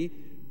integrity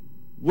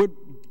would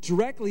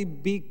directly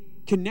be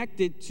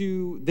connected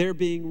to there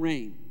being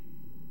rain.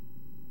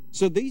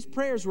 So these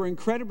prayers were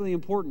incredibly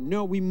important.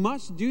 No, we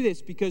must do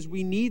this because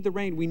we need the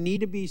rain. We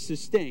need to be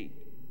sustained.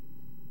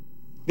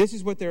 This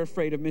is what they're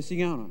afraid of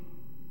missing out on.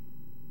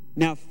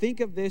 Now think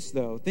of this,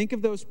 though. Think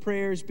of those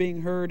prayers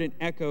being heard and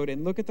echoed,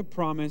 and look at the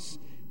promise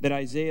that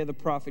Isaiah the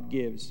prophet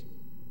gives.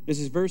 This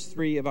is verse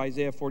 3 of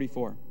Isaiah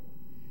 44.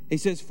 He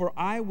says, "For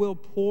I will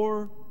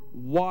pour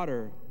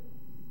water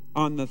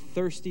on the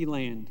thirsty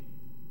land,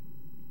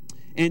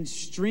 and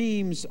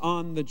streams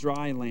on the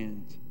dry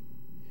land.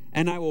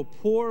 And I will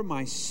pour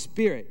my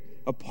spirit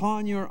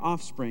upon your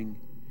offspring,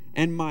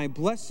 and my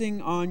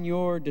blessing on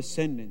your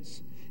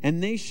descendants.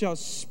 And they shall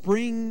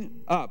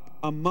spring up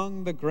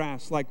among the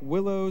grass like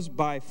willows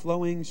by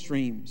flowing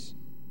streams.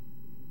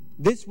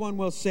 This one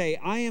will say,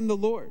 I am the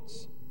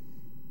Lord's.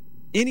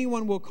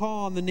 Anyone will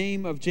call on the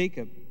name of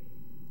Jacob.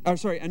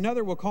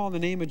 Another will call on the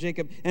name of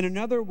Jacob, and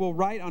another will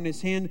write on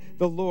his hand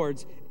the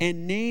Lord's,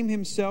 and name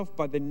himself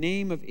by the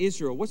name of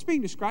Israel." What's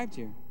being described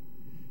here?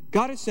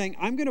 God is saying,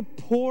 I'm going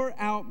to pour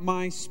out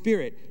my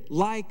spirit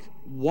like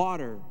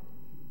water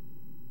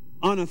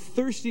on a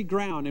thirsty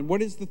ground. And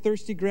what is the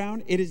thirsty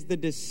ground? It is the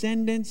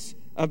descendants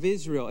of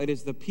Israel. It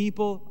is the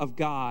people of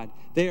God.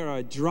 They are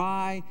a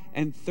dry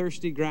and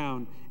thirsty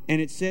ground.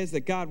 And it says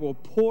that God will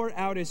pour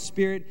out his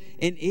spirit,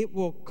 and it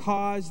will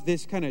cause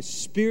this kind of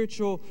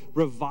spiritual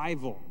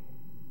revival,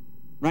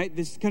 right?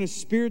 This kind of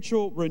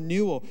spiritual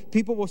renewal.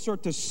 People will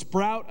start to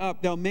sprout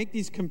up. They'll make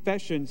these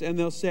confessions, and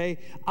they'll say,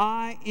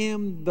 I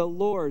am the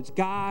Lord's.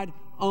 God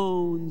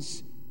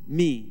owns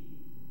me.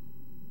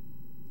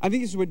 I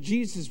think this is what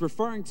Jesus is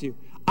referring to.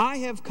 I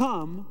have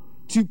come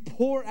to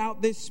pour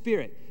out this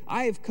spirit.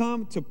 I have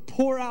come to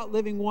pour out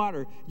living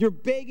water. You're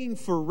begging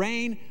for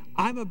rain.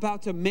 I'm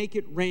about to make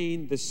it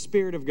rain, the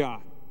Spirit of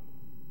God.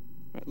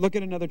 Right, look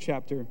at another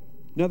chapter,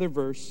 another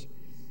verse,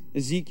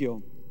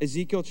 Ezekiel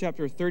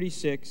chapter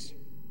 36.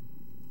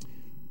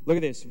 Look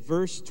at this,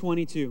 verse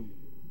 22.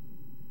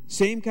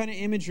 Same kind of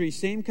imagery,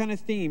 same kind of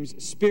themes,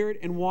 spirit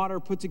and water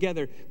put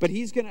together. But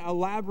he's going to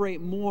elaborate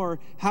more.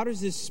 How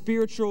does this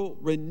spiritual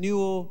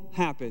renewal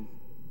happen?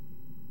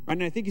 Right,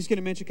 and I think he's going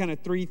to mention kind of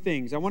three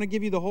things. I want to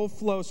give you the whole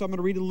flow, so I'm going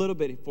to read a little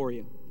bit for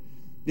you.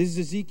 This is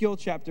Ezekiel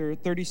chapter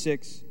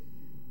 36,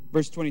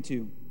 verse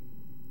 22.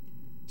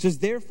 It says,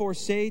 "Therefore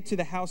say to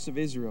the house of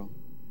Israel,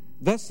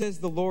 thus says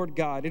the Lord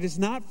God, it is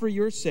not for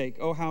your sake,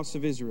 O house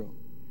of Israel,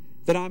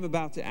 that I'm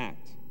about to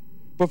act,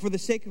 but for the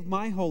sake of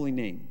my holy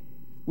name,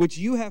 which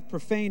you have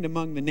profaned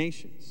among the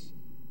nations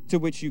to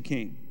which you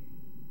came.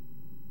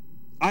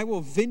 I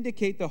will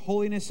vindicate the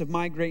holiness of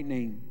my great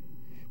name,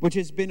 which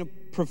has been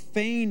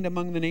profaned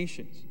among the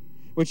nations,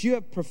 which you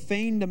have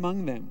profaned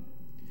among them.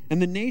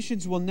 And the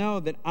nations will know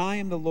that I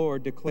am the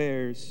Lord,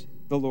 declares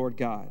the Lord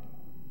God,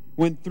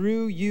 when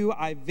through you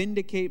I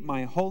vindicate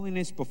my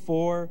holiness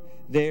before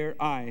their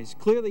eyes."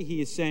 Clearly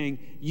he is saying,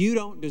 you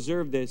don't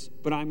deserve this,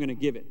 but I'm going to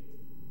give it.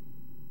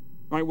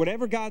 Right?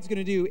 Whatever God's going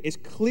to do is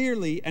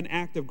clearly an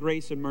act of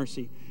grace and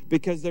mercy,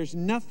 because there's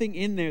nothing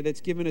in there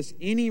that's given us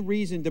any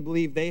reason to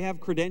believe they have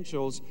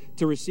credentials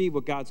to receive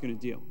what God's going to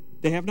do.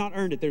 They have not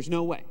earned it. There's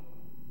no way.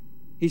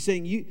 He's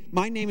saying,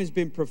 my name has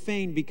been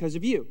profaned because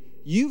of you.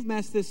 You've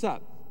messed this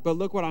up, but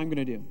look what I'm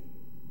going to do.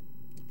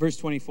 Verse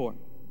 24.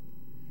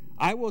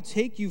 "I will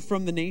take you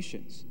from the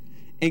nations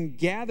and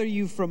gather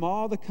you from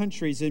all the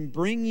countries and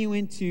bring you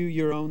into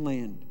your own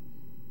land.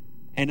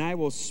 And I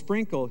will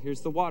sprinkle,"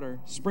 here's the water,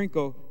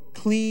 "sprinkle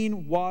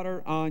clean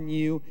water on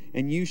you,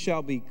 and you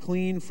shall be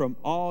clean from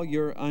all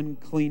your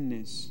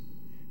uncleanness.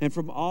 And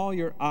from all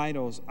your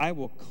idols I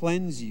will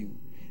cleanse you,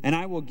 and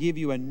I will give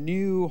you a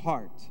new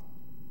heart."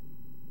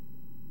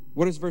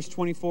 What does verse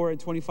 24 and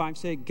 25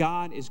 say?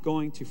 God is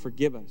going to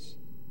forgive us.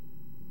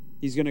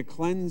 He's going to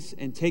cleanse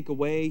and take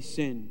away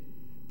sin.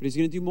 But he's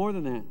going to do more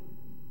than that.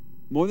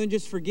 More than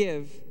just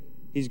forgive,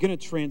 he's going to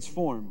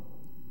transform.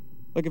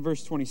 Look at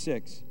verse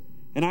 26.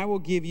 "And I will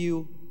give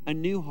you a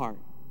new heart,"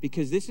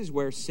 because this is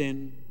where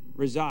sin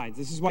resides.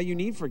 This is why you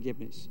need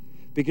forgiveness,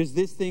 because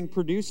this thing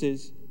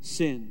produces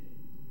sin.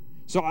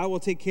 "So I will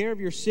take care of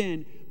your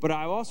sin, but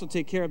I will also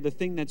take care of the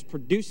thing that's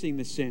producing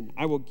the sin.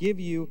 I will give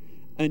you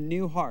a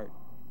new heart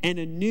and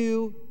a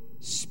new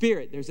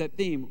spirit." There's that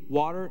theme,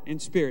 water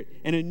and spirit.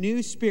 "And a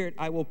new spirit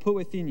I will put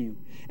within you.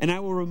 And I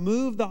will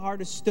remove the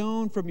heart of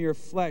stone from your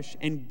flesh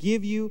and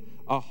give you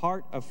a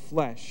heart of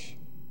flesh."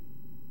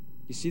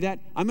 You see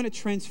that? I'm going to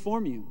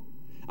transform you.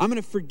 I'm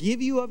going to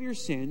forgive you of your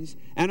sins,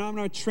 and I'm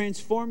going to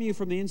transform you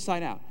from the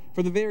inside out,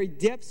 from the very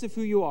depths of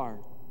who you are.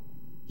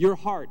 Your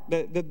heart,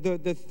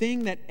 the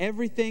thing that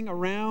everything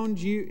around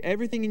you,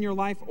 everything in your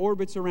life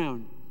orbits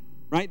around.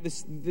 Right?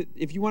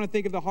 If you want to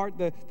think of the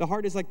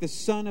heart is like the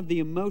sun of the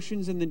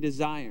emotions and the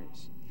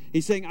desires.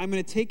 He's saying, I'm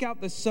going to take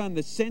out the sun,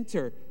 the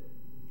center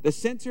the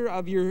center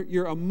of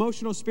your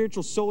emotional,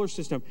 spiritual solar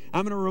system.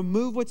 I'm going to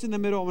remove what's in the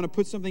middle. I'm going to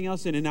put something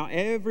else in. And now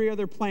every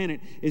other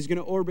planet is going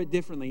to orbit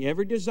differently.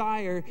 Every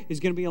desire is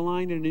going to be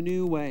aligned in a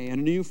new way, in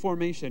a new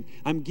formation.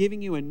 I'm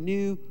giving you a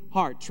new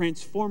heart,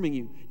 transforming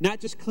you.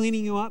 Not just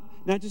cleaning you up,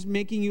 not just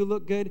making you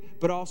look good,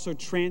 but also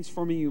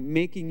transforming you,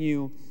 making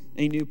you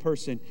a new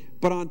person.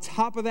 But on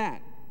top of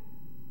that,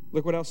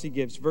 look what else he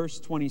gives. Verse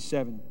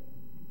 27.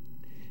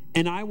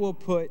 And I will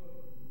put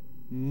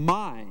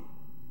my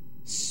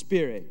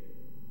spirit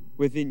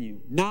within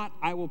you. Not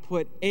I will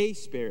put a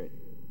spirit.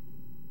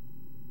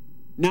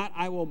 Not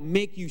I will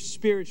make you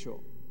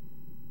spiritual.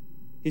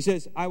 He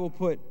says, I will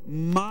put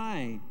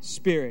my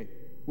spirit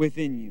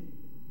within you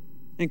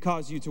and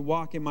cause you to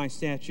walk in my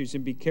statutes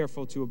and be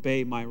careful to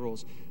obey my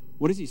rules.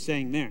 What is he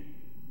saying there?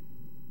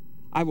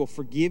 I will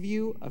forgive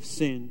you of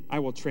sin. I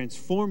will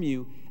transform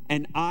you,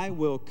 and I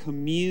will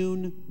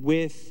commune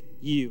with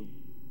you.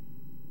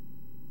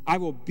 I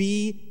will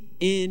be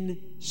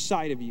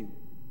inside of you.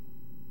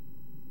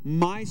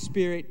 My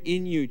spirit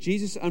in you.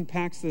 Jesus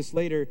unpacks this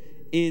later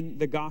in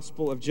the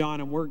Gospel of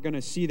John, and we're going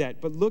to see that.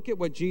 But look at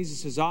what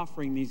Jesus is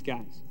offering these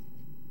guys.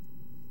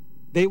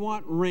 They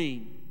want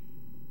rain.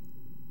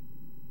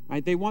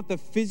 Right? They want the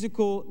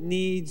physical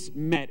needs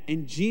met.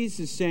 And Jesus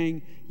is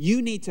saying,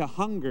 you need to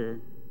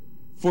hunger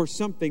for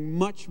something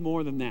much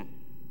more than that.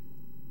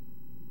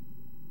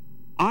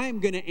 I am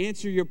going to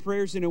answer your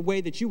prayers in a way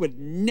that you would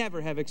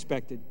never have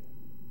expected.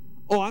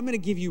 Oh, I'm going to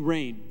give you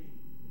rain.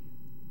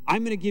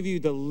 I'm going to give you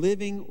the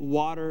living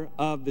water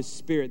of the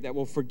Spirit that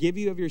will forgive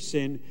you of your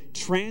sin,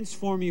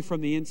 transform you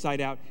from the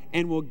inside out,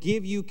 and will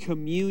give you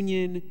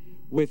communion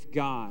with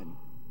God.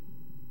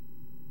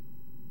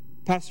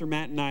 Pastor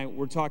Matt and I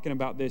were talking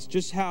about this,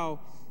 just how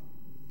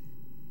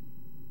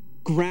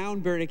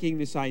groundbreaking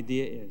this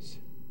idea is.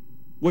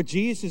 What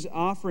Jesus is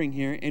offering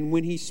here, and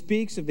when he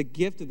speaks of the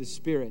gift of the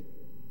Spirit,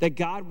 that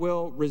God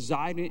will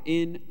reside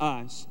in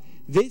us,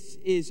 this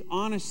is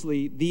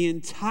honestly the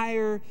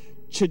entire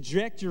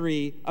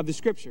trajectory of the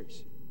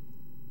Scriptures.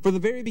 From the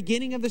very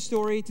beginning of the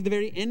story to the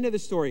very end of the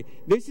story,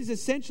 this is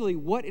essentially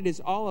what it is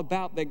all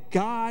about, that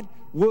God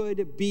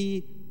would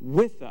be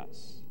with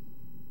us.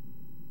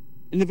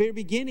 In the very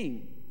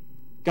beginning,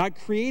 God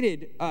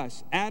created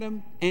us,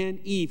 Adam and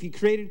Eve. He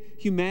created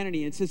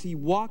humanity. It says he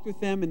walked with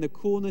them in the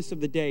coolness of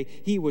the day.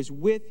 He was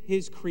with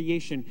his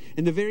creation.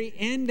 In the very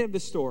end of the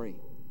story,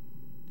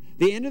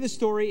 the end of the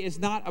story is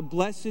not a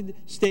blessed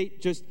state,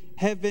 just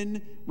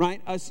heaven,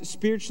 right? Us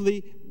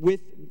spiritually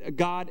with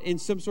God in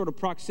some sort of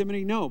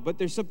proximity. No, but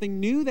there's something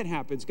new that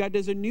happens. God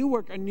does a new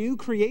work, a new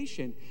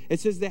creation.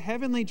 It says the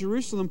heavenly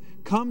Jerusalem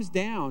comes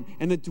down,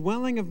 and the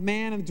dwelling of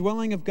man and the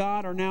dwelling of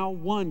God are now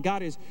one.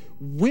 God is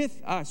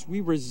with us. We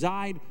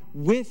reside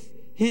with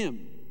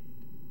him.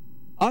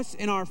 Us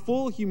in our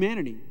full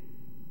humanity,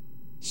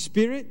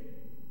 spirit,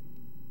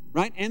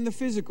 right, and the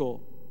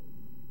physical,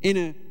 in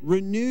a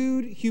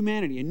renewed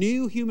humanity, a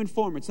new human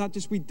form. It's not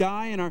just we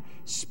die and our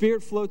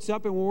spirit floats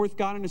up and we're with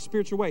God in a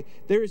spiritual way.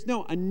 There is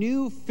a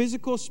new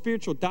physical,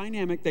 spiritual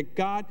dynamic that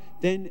God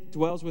then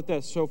dwells with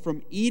us. So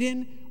from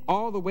Eden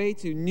all the way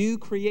to new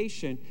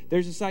creation,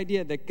 there's this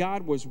idea that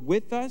God was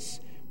with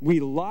us. We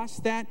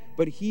lost that,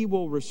 but he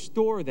will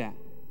restore that.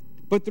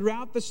 But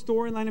throughout the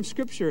storyline of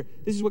Scripture,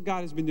 this is what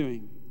God has been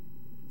doing.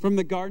 From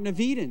the Garden of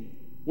Eden,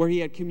 where he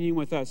had communion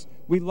with us,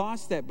 we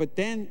lost that, but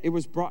then it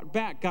was brought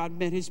back. God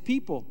met his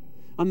people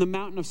on the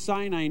mountain of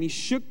Sinai, and he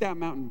shook that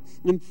mountain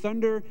in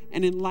thunder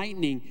and in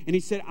lightning, and he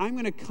said, I'm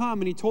going to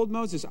come, and he told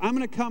Moses, I'm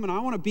going to come, and I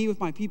want to be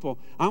with my people.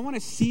 I want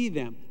to see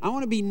them. I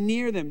want to be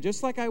near them,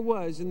 just like I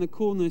was in the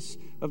coolness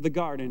of the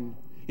garden.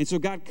 And so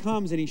God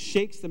comes, and he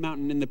shakes the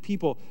mountain, and the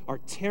people are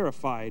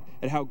terrified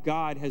at how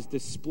God has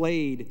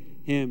displayed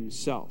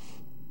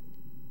himself.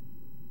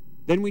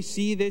 Then we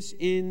see this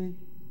in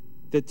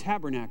the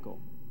tabernacle.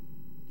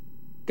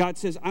 God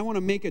says, I want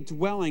to make a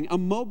dwelling, a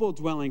mobile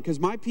dwelling, because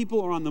my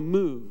people are on the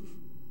move.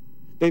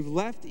 They've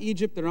left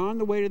Egypt. They're on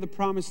the way to the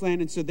promised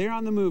land, and so they're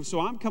on the move,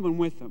 so I'm coming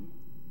with them.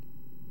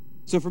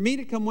 So for me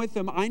to come with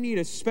them, I need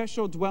a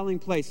special dwelling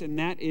place, and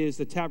that is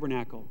the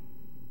tabernacle.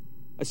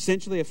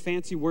 Essentially a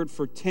fancy word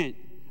for tent.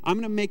 I'm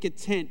going to make a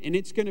tent, and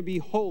it's going to be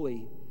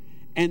holy,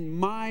 and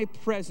my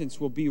presence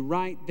will be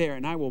right there,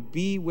 and I will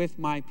be with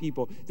my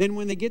people. Then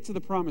when they get to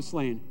the promised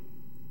land,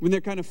 when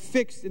they're kind of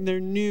fixed in their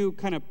new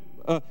kind of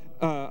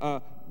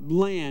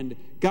land,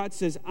 God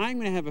says, I'm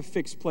going to have a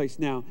fixed place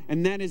now,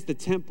 and that is the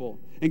temple.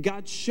 And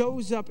God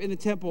shows up in the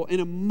temple in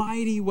a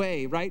mighty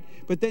way, right?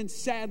 But then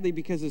sadly,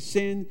 because of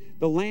sin,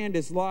 the land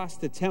is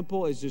lost, the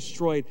temple is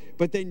destroyed.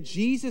 But then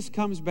Jesus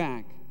comes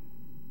back.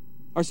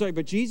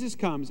 But Jesus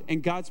comes,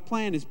 and God's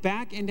plan is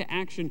back into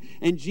action,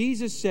 and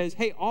Jesus says,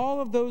 hey, all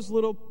of those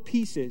little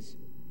pieces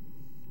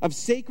of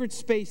sacred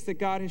space that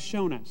God has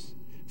shown us,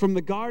 from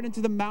the garden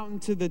to the mountain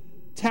to the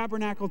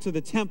tabernacle to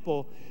the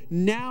temple,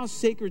 now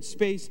sacred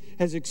space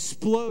has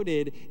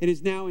exploded and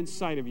is now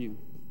inside of you.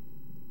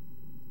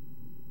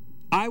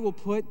 I will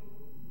put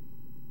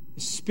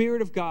the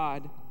Spirit of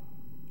God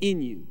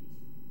in you.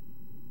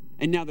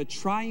 And now the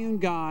triune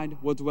God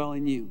will dwell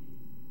in you.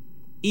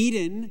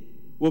 Eden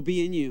will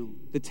be in you,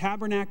 the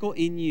tabernacle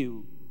in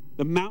you,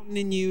 the mountain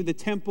in you, the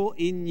temple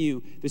in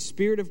you, the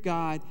Spirit of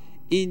God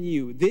in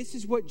you. This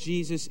is what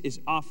Jesus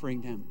is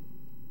offering them.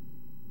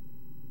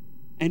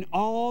 And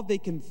all they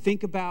can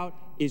think about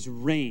is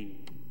rain.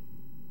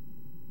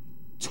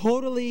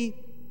 Totally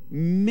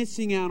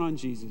missing out on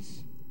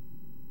Jesus.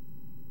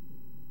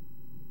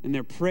 And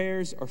their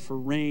prayers are for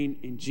rain,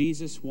 and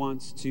Jesus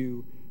wants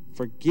to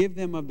forgive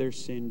them of their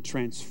sin,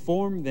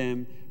 transform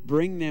them,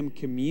 bring them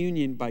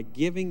communion by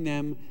giving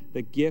them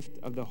the gift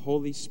of the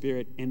Holy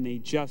Spirit, and they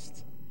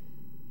just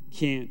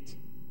can't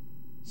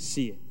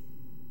see it.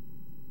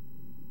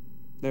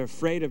 They're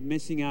afraid of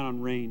missing out on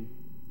rain.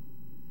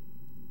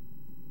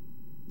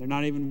 They're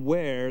not even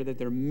aware that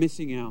they're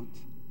missing out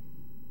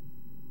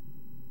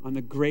on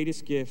the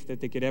greatest gift that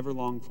they could ever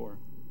long for.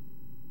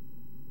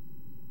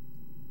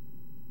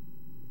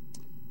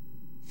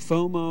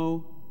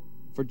 FOMO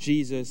for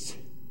Jesus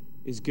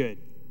is good.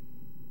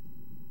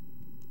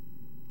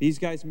 These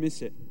guys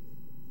miss it.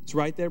 It's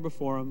right there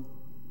before them,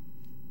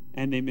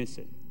 and they miss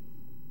it.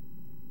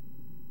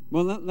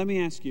 Well, let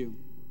me ask you,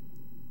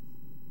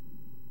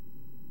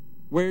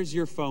 where's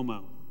your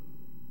FOMO?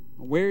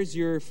 Where's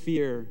your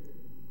fear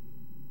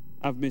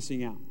of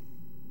missing out?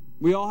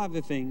 We all have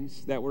the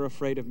things that we're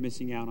afraid of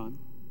missing out on.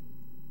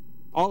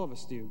 All of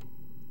us do.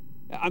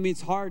 I mean,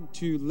 it's hard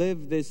to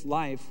live this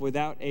life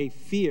without a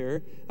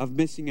fear of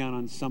missing out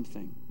on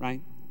something,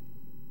 right?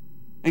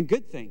 And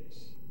good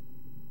things.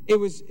 It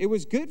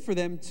was good for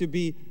them to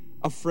be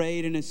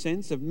afraid, in a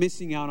sense, of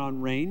missing out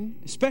on rain,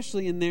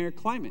 especially in their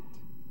climate.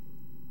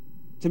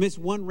 To miss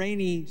one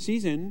rainy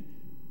season,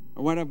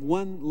 or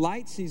one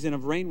light season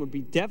of rain, would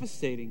be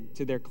devastating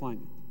to their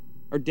climate,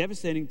 or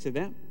devastating to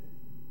them.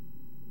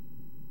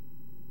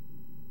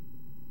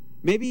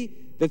 Maybe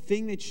the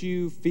thing that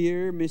you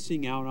fear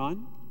missing out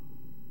on,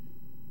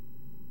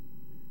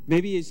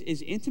 maybe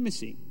is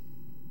intimacy.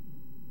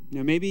 You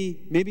know,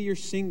 maybe you're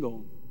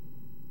single.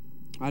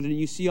 I don't know,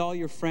 you see all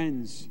your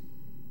friends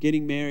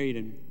getting married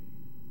and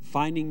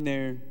finding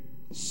their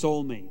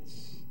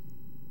soulmates.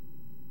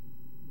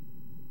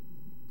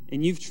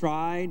 And you've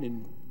tried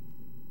and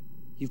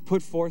you've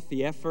put forth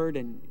the effort,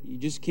 and you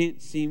just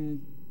can't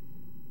seem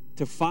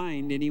to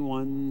find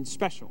anyone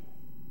special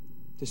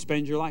to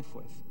spend your life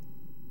with.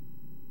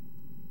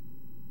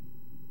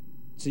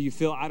 So you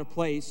feel out of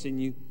place,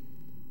 and you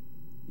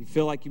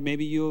feel like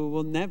maybe you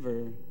will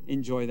never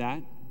enjoy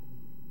that.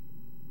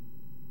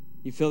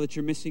 You feel that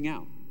you're missing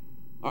out.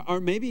 Or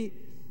maybe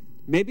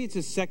it's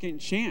a second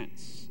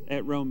chance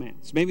at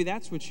romance. Maybe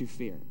that's what you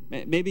fear.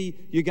 Maybe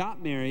you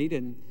got married,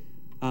 and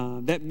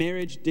that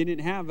marriage didn't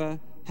have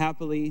a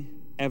happily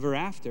ever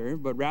after,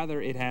 but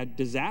rather it had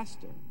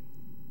disaster.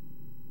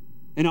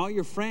 And all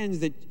your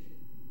friends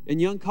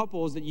and young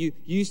couples that you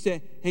used to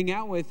hang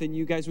out with, and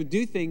you guys would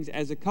do things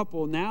as a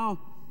couple, now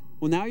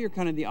you're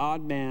kind of the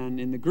odd man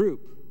in the group.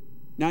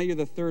 Now you're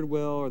the third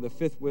wheel or the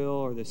fifth wheel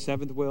or the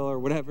seventh wheel or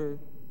whatever.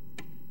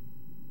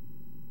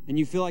 And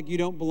you feel like you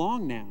don't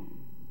belong now.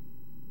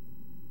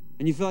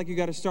 And you feel like you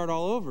got to start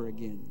all over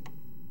again.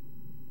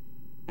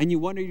 And you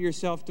wonder to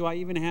yourself, do I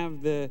even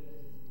have the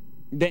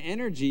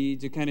energy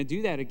to kind of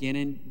do that again?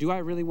 And do I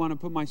really want to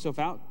put myself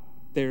out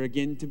there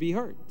again to be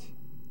hurt?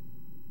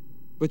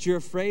 But you're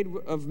afraid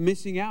of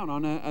missing out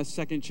on a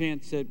second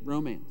chance at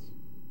romance.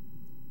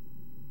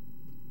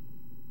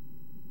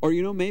 Or,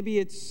 maybe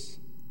it's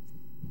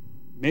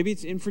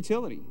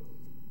infertility.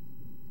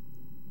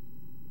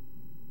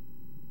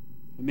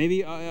 Maybe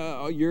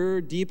your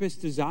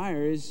deepest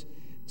desire is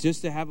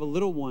just to have a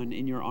little one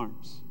in your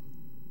arms.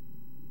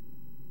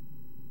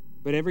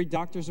 But every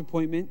doctor's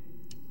appointment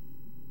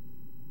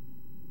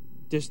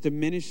just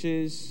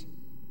diminishes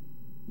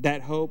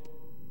that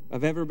hope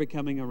of ever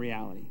becoming a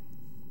reality.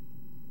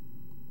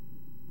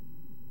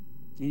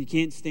 And you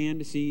can't stand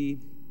to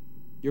see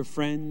your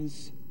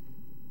friends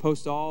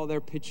post all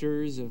their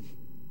pictures of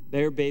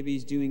their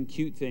babies doing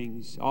cute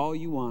things. All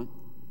you want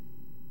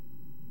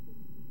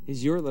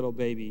is your little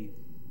baby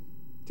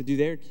to do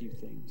their cute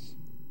things.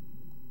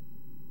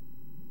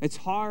 It's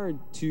hard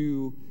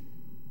to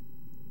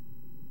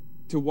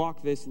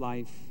walk this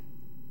life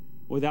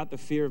without the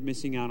fear of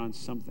missing out on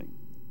something.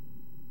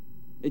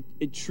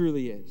 It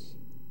truly is.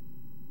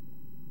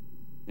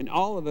 And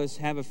all of us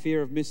have a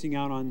fear of missing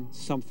out on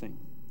something.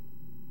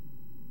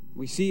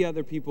 We see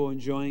other people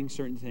enjoying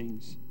certain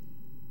things,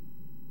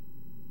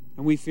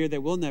 and we fear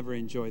that we'll never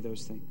enjoy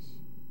those things.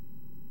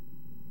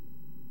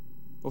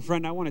 Well,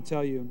 friend, I want to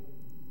tell you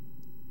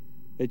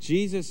that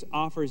Jesus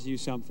offers you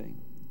something.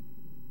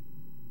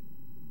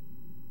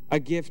 A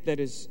gift that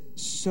is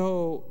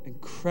so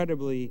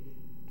incredibly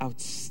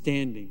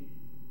outstanding,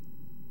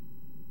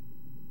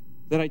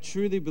 that I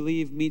truly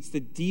believe meets the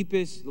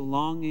deepest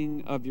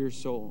longing of your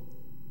soul.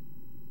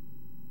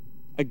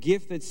 A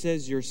gift that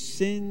says your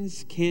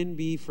sins can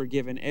be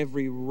forgiven.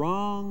 Every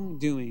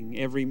wrongdoing,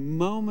 every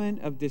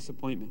moment of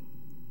disappointment,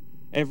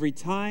 every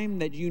time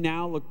that you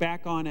now look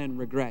back on and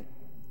regret,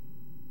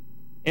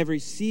 every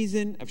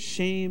season of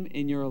shame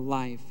in your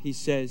life, he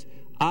says,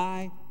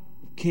 I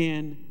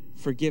can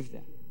forgive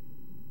that.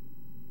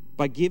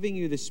 by giving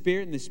you the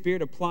Spirit and the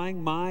Spirit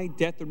applying my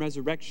death and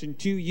resurrection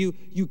to you,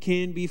 you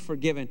can be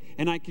forgiven.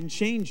 And I can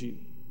change you.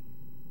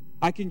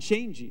 I can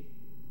change you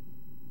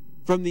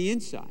from the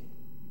inside.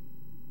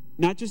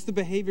 Not just the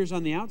behaviors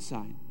on the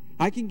outside.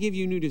 I can give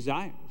you new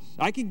desires.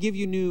 I can give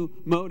you new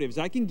motives.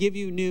 I can give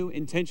you new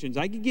intentions.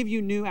 I can give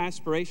you new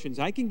aspirations.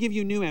 I can give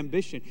you new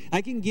ambition.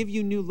 I can give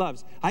you new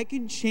loves. I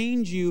can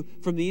change you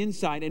from the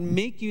inside and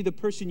make you the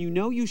person you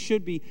know you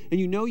should be, and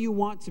you know you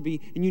want to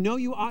be, and you know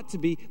you ought to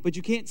be, but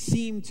you can't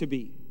seem to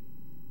be.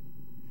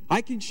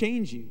 I can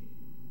change you.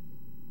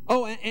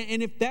 Oh,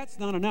 and if that's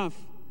not enough,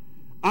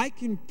 I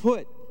can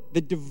put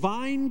the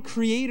divine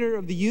creator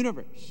of the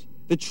universe,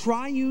 the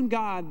triune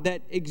God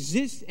that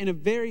exists in a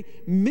very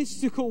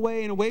mystical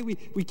way, in a way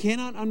we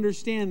cannot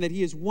understand, that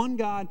he is one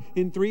God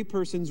in three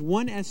persons,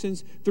 one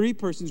essence, three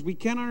persons. We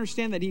cannot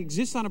understand that he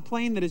exists on a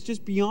plane that is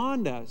just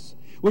beyond us,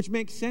 which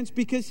makes sense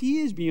because he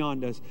is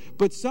beyond us.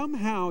 But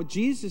somehow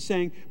Jesus is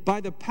saying, by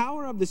the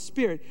power of the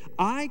Spirit,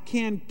 I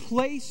can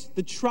place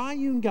the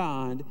triune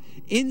God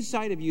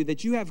inside of you,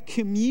 that you have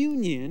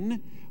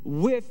communion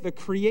with the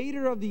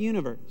creator of the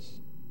universe.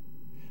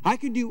 I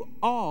can do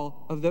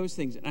all of those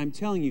things. And I'm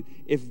telling you,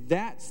 if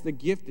that's the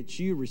gift that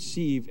you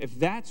receive, if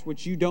that's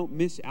what you don't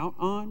miss out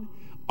on,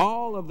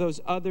 all of those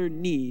other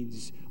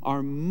needs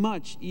are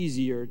much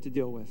easier to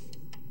deal with.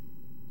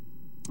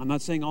 I'm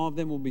not saying all of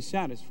them will be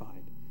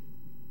satisfied.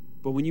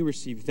 But when you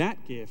receive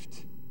that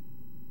gift,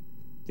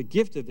 the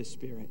gift of the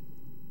Spirit,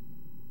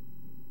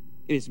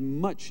 it is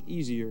much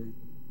easier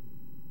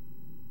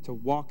to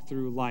walk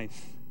through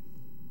life.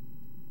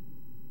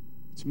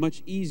 It's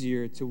much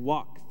easier to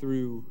walk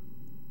through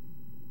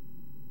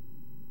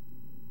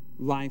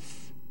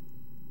life,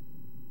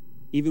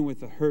 even with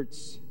the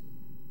hurts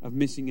of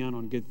missing out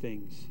on good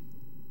things,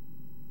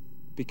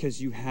 because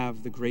you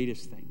have the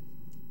greatest thing.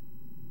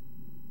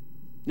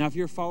 Now, if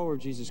you're a follower of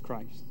Jesus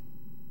Christ,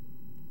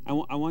 I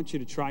want you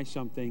to try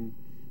something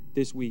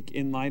this week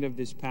in light of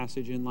this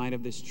passage, in light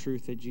of this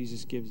truth that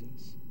Jesus gives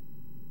us.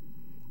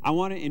 I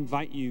want to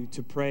invite you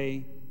to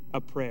pray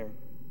a prayer.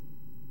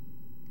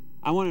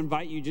 I want to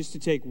invite you just to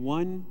take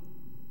one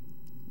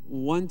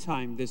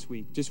time this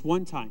week, just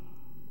one time.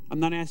 I'm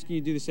not asking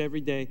you to do this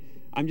every day.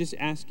 I'm just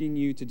asking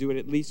you to do it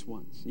at least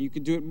once. You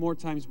can do it more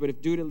times,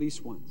 but do it at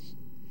least once.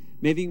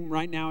 Maybe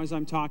right now as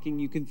I'm talking,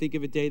 you can think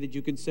of a day that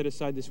you can set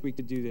aside this week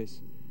to do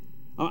this.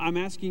 I'm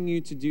asking you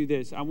to do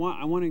this. I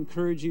want to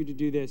encourage you to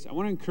do this. I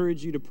want to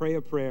encourage you to pray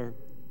a prayer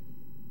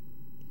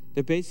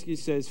that basically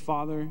says,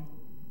 Father,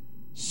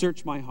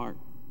 search my heart.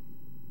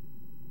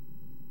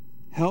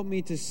 Help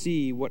me to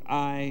see what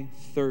I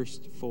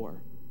thirst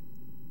for.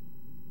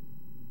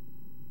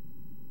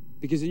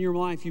 Because in your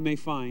life, you may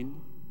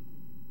find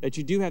that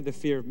you do have the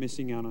fear of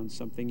missing out on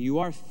something. You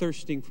are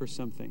thirsting for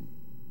something.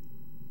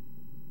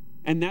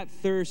 And that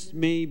thirst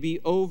may be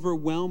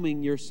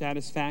overwhelming your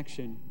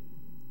satisfaction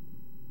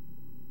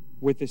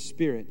with the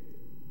Spirit.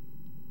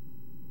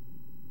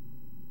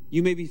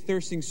 You may be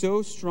thirsting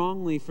so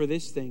strongly for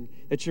this thing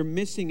that you're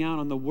missing out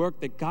on the work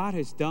that God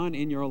has done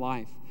in your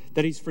life,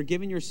 that he's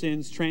forgiven your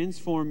sins,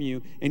 transformed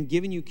you, and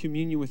given you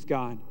communion with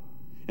God.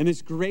 And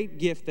this great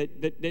gift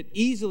that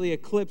easily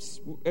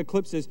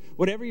eclipses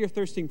whatever you're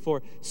thirsting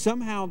for,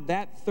 somehow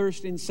that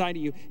thirst inside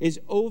of you is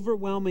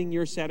overwhelming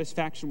your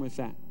satisfaction with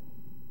that.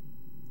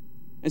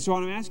 And so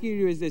what I'm asking you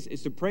to do is this,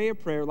 is to pray a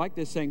prayer like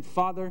this, saying,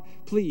 Father,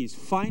 please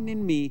find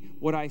in me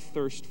what I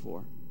thirst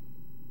for.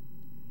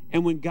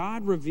 And when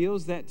God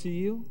reveals that to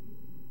you,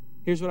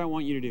 here's what I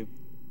want you to do.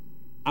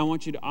 I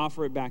want you to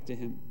offer it back to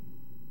him.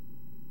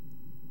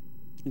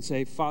 And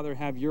say, Father,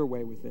 have your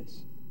way with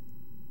this.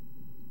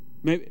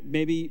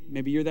 Maybe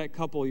you're that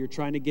couple, you're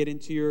trying to get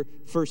into your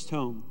first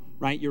home,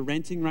 right? You're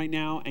renting right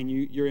now, and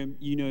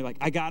you're like,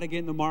 I got to get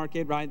in the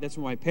market, right? That's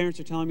what my parents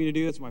are telling me to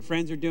do. That's what my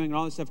friends are doing, and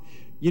all this stuff.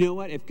 You know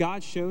what? If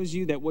God shows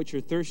you that what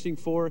you're thirsting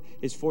for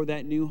is for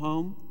that new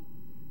home,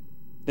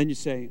 then you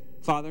say,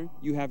 Father,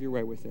 you have your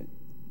way with it.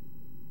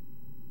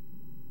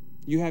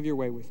 You have your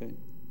way with it.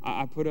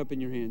 I put up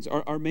in your hands.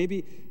 Or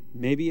maybe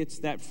it's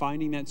that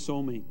finding that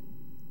soulmate,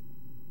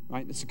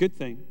 right? That's a good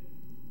thing.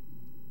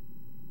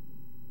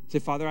 Say,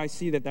 Father, I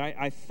see that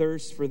I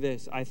thirst for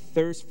this. I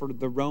thirst for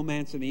the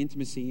romance and the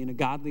intimacy in a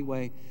godly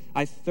way.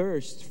 I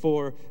thirst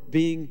for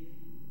being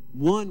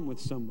one with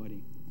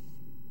somebody.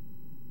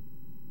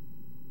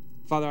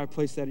 Father, I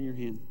place that in your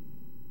hand.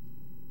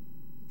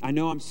 I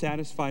know I'm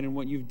satisfied in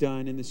what you've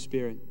done in the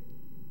Spirit.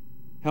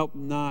 Help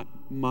not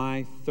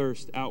my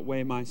thirst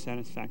outweigh my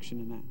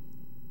satisfaction in that.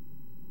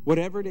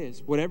 Whatever it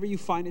is, whatever you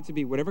find it to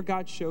be, whatever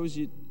God shows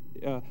you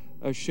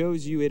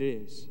it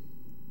is,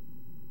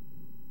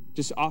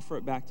 just offer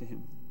it back to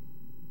him.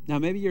 Now,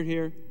 maybe you're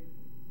here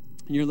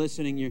and you're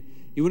listening. You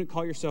wouldn't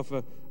call yourself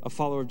a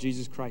follower of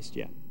Jesus Christ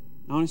yet.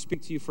 I want to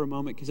speak to you for a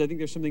moment because I think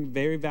there's something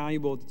very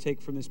valuable to take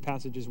from this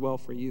passage as well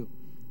for you.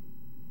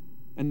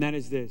 And that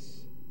is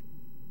this.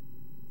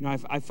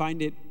 I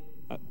find it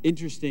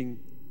interesting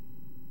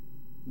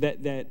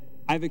that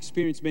I've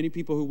experienced many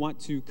people who want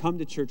to come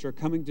to church or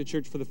coming to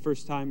church for the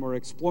first time or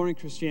exploring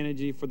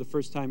Christianity for the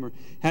first time or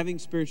having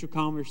spiritual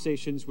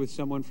conversations with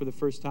someone for the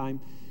first time.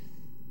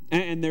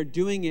 And they're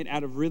doing it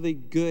out of really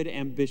good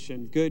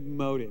ambition, good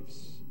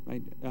motives,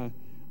 right?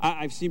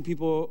 I've seen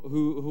people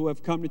who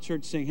have come to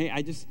church saying, hey,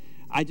 I just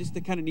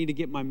kind of need to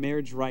get my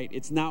marriage right.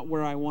 It's not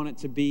where I want it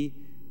to be,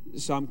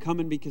 so I'm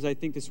coming because I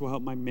think this will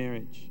help my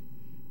marriage.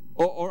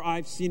 Or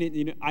I've seen it,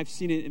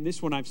 in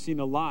this one I've seen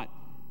a lot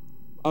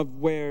of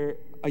where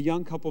a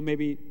young couple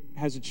maybe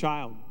has a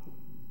child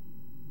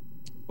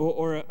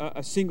or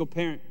a single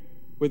parent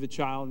with a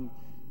child,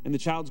 and the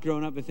child's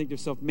growing up and think to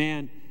themselves,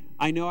 man,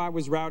 I know I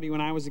was rowdy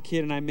when I was a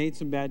kid and I made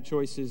some bad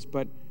choices,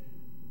 but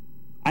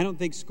I don't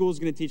think school's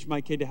going to teach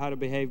my kid how to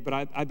behave, but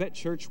I bet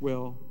church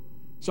will.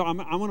 So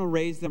I want to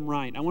raise them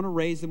right. I want to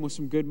raise them with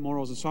some good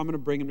morals, and so I'm going to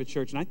bring them to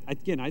church. And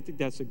I think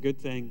that's a good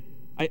thing.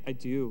 I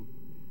do.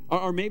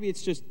 Or maybe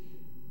it's just,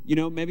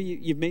 maybe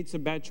you've made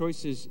some bad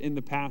choices in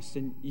the past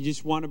and you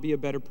just want to be a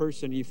better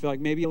person. You feel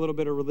like maybe a little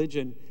bit of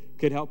religion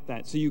could help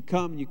that. So you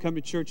come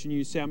to church and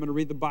you say, I'm going to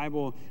read the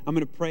Bible. I'm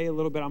going to pray a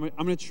little bit.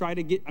 I'm just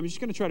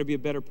going to try to be a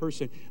better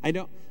person.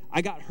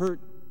 I got hurt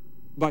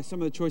by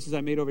some of the choices I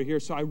made over here,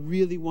 so I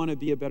really want to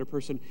be a better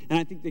person. And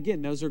I think,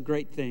 again, those are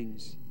great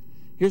things.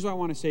 Here's what I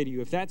want to say to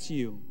you. If that's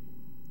you,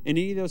 in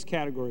any of those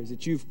categories,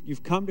 that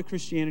you've come to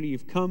Christianity,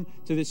 you've come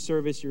to this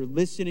service, you're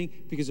listening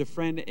because a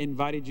friend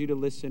invited you to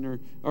listen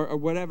or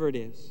whatever it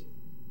is,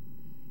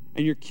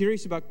 and you're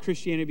curious about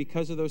Christianity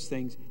because of those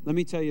things, let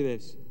me tell you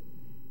this.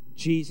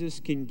 Jesus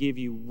can give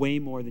you way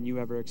more than you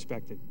ever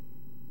expected.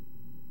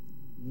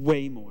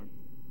 Way more.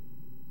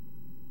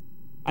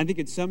 I think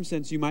in some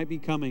sense you might be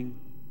coming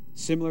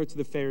similar to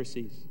the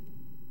Pharisees.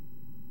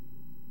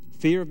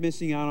 Fear of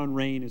missing out on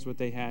rain is what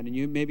they had, and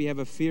you maybe have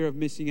a fear of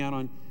missing out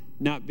on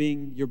not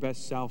being your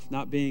best self,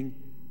 not being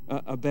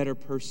a better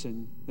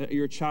person,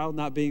 your child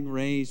not being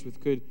raised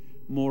with good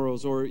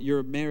morals, or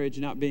your marriage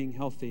not being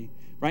healthy,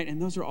 right? And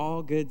those are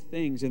all good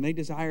things, and they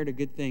desired a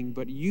good thing.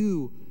 But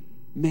you,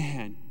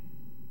 man,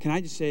 can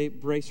I just say,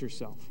 brace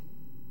yourself.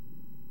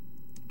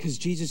 Because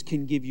Jesus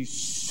can give you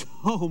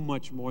so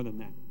much more than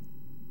that.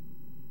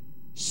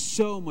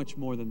 So much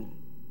more than that.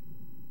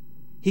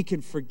 He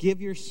can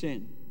forgive your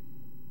sin.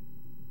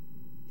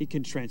 He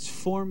can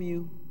transform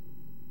you.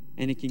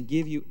 And it can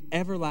give you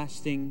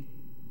everlasting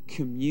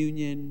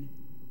communion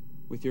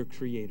with your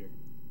Creator.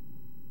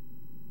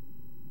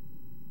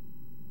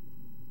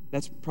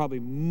 That's probably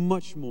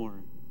much more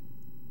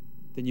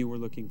than you were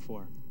looking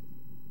for.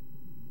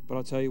 But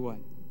I'll tell you what,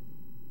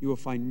 you will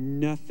find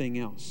nothing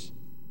else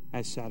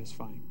as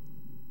satisfying.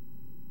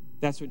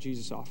 That's what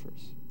Jesus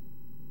offers.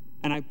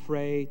 And I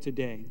pray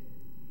today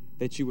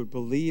that you would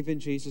believe in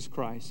Jesus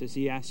Christ as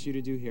He asks you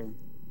to do here,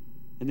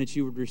 and that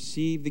you would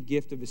receive the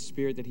gift of the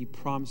Spirit that He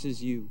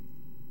promises you.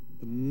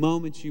 The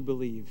moment you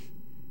believe,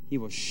 He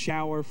will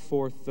shower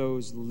forth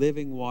those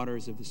living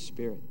waters of the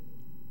Spirit.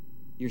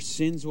 Your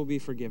sins will be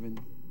forgiven.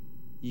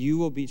 You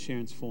will be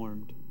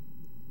transformed.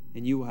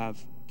 And you will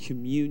have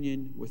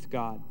communion with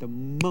God the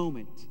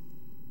moment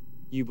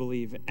you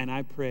believe. And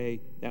I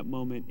pray that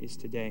moment is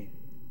today.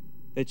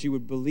 That you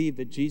would believe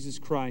that Jesus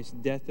Christ's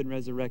death and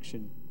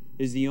resurrection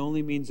is the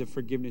only means of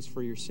forgiveness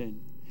for your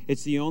sin.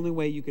 It's the only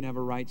way you can have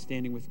a right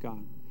standing with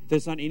God.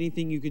 There's not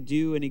anything you could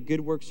do, any good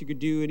works you could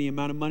do, any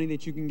amount of money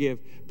that you can give,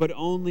 but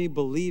only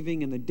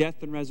believing in the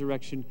death and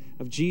resurrection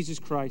of Jesus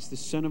Christ, the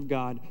Son of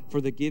God,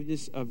 for the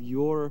forgiveness of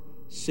your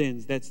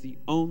sins. That's the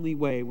only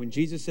way. When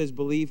Jesus says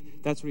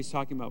believe, that's what He's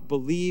talking about.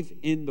 Believe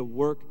in the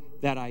work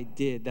that I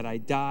did, that I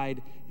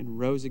died and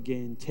rose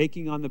again,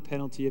 taking on the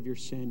penalty of your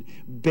sin,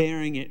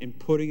 bearing it and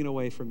putting it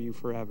away from you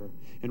forever,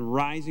 and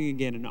rising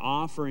again and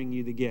offering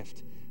you the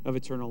gift of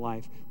eternal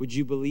life. Would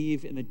you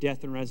believe in the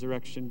death and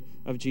resurrection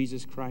of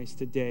Jesus Christ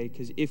today?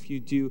 Because if you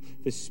do,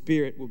 the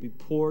Spirit will be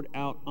poured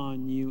out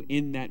on you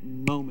in that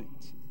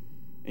moment,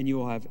 and you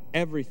will have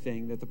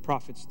everything that the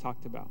prophets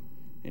talked about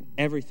and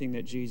everything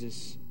that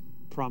Jesus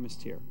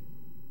promised here.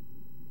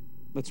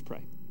 Let's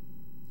pray.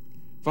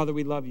 Father,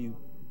 we love you,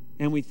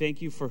 and we thank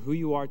you for who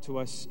you are to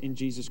us in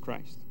Jesus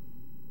Christ.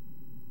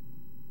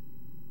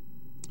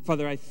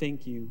 Father, I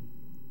thank you.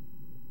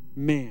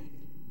 Man,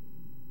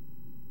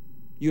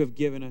 you have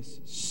given us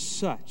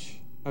such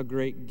a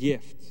great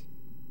gift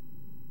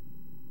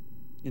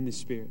in the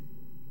Spirit.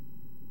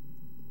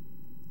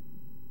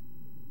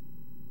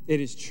 It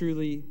is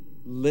truly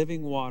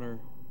living water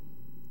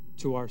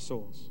to our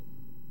souls.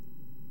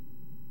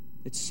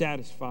 It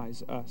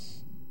satisfies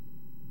us.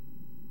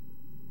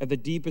 At the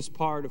deepest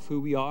part of who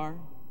we are,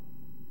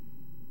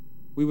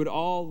 we would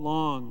all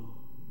long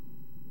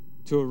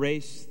to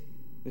erase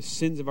the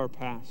sins of our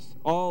past,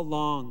 all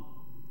long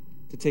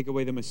to take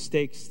away the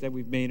mistakes that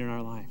we've made in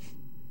our life.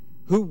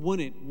 Who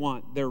wouldn't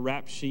want their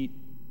rap sheet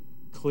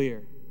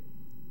clear?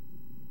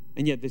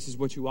 And yet this is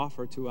what you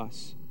offer to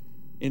us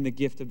in the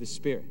gift of the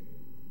Spirit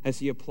as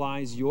He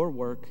applies your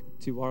work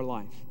to our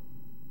life.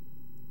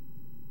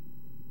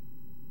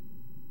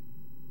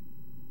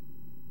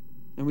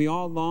 And we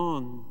all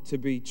long to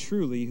be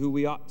truly who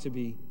we ought to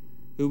be,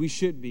 who we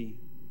should be,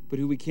 but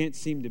who we can't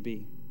seem to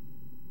be.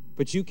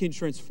 But you can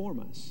transform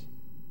us.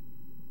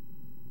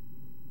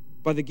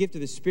 By the gift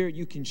of the Spirit,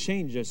 you can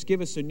change us.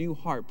 Give us a new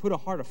heart. Put a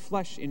heart of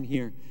flesh in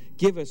here.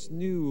 Give us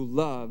new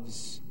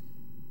loves,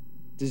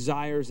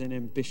 desires, and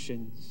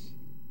ambitions.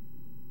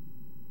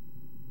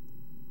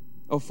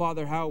 Oh,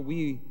 Father, how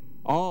we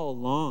all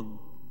long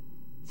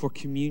for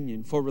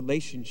communion, for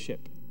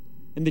relationship.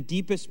 In the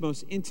deepest,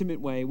 most intimate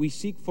way, we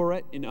seek for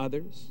it in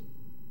others.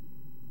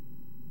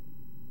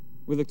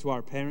 We look to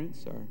our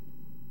parents,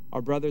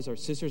 our brothers, our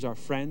sisters, our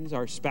friends,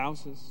 our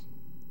spouses.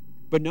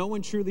 But no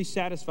one truly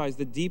satisfies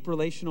the deep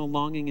relational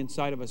longing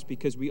inside of us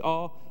because we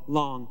all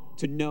long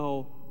to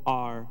know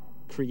our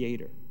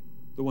Creator,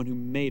 the one who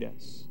made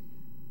us,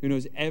 who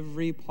knows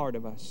every part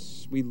of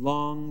us. We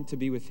long to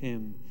be with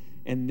Him.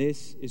 And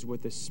this is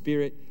what the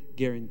Spirit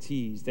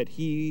guarantees, that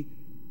He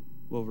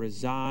will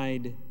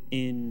reside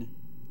in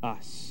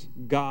us.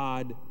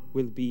 God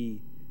will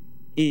be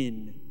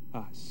in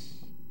us.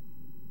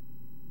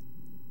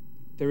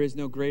 There is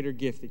no greater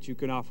gift that you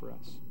can offer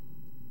us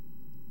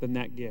than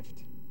that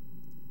gift.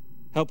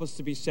 Help us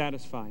to be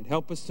satisfied.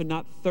 Help us to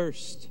not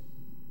thirst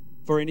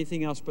for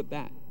anything else but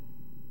that.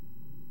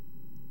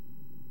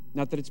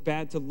 Not that it's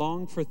bad to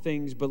long for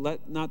things, but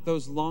let not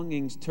those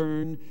longings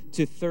turn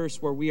to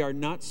thirst where we are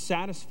not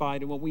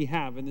satisfied in what we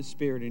have in the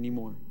Spirit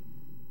anymore.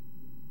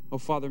 Oh,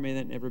 Father, may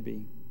that never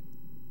be.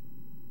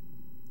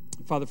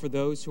 Father, for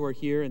those who are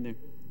here and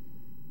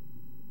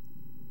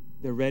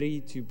they're ready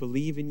to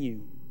believe in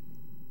you,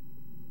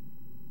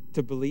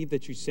 to believe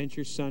that you sent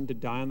your Son to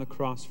die on the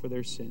cross for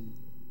their sin.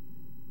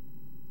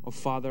 Oh,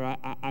 Father,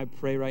 I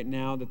pray right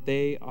now that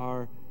they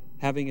are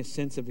having a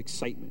sense of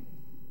excitement.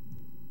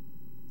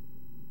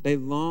 They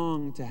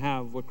long to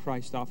have what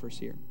Christ offers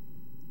here.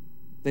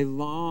 They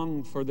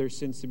long for their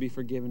sins to be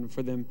forgiven,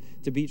 for them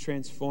to be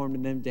transformed,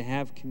 and them to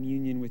have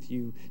communion with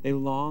you. They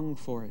long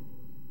for it.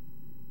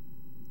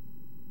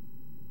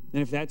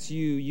 And if that's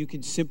you, you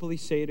could simply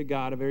say to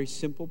God a very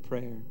simple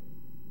prayer.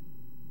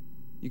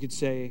 You could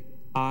say,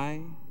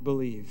 I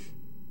believe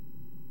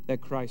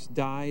that Christ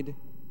died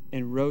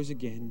and rose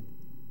again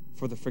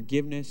for the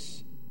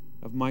forgiveness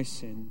of my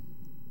sin,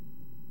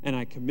 and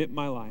I commit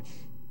my life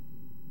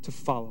to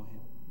follow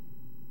Him.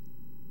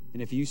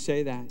 And if you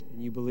say that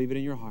and you believe it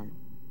in your heart,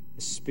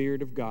 the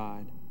Spirit of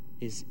God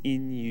is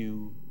in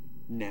you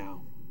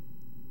now.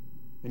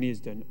 And He has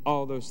done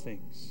all those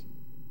things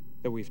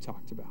that we've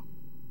talked about.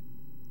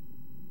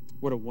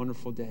 What a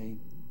wonderful day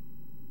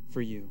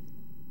for you.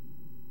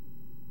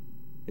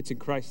 It's in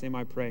Christ's name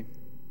I pray.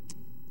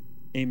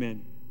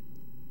 Amen.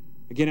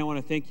 Again, I want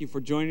to thank you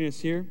for joining us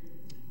here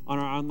on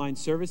our online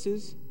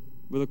services.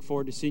 We look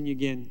forward to seeing you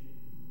again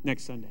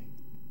next Sunday.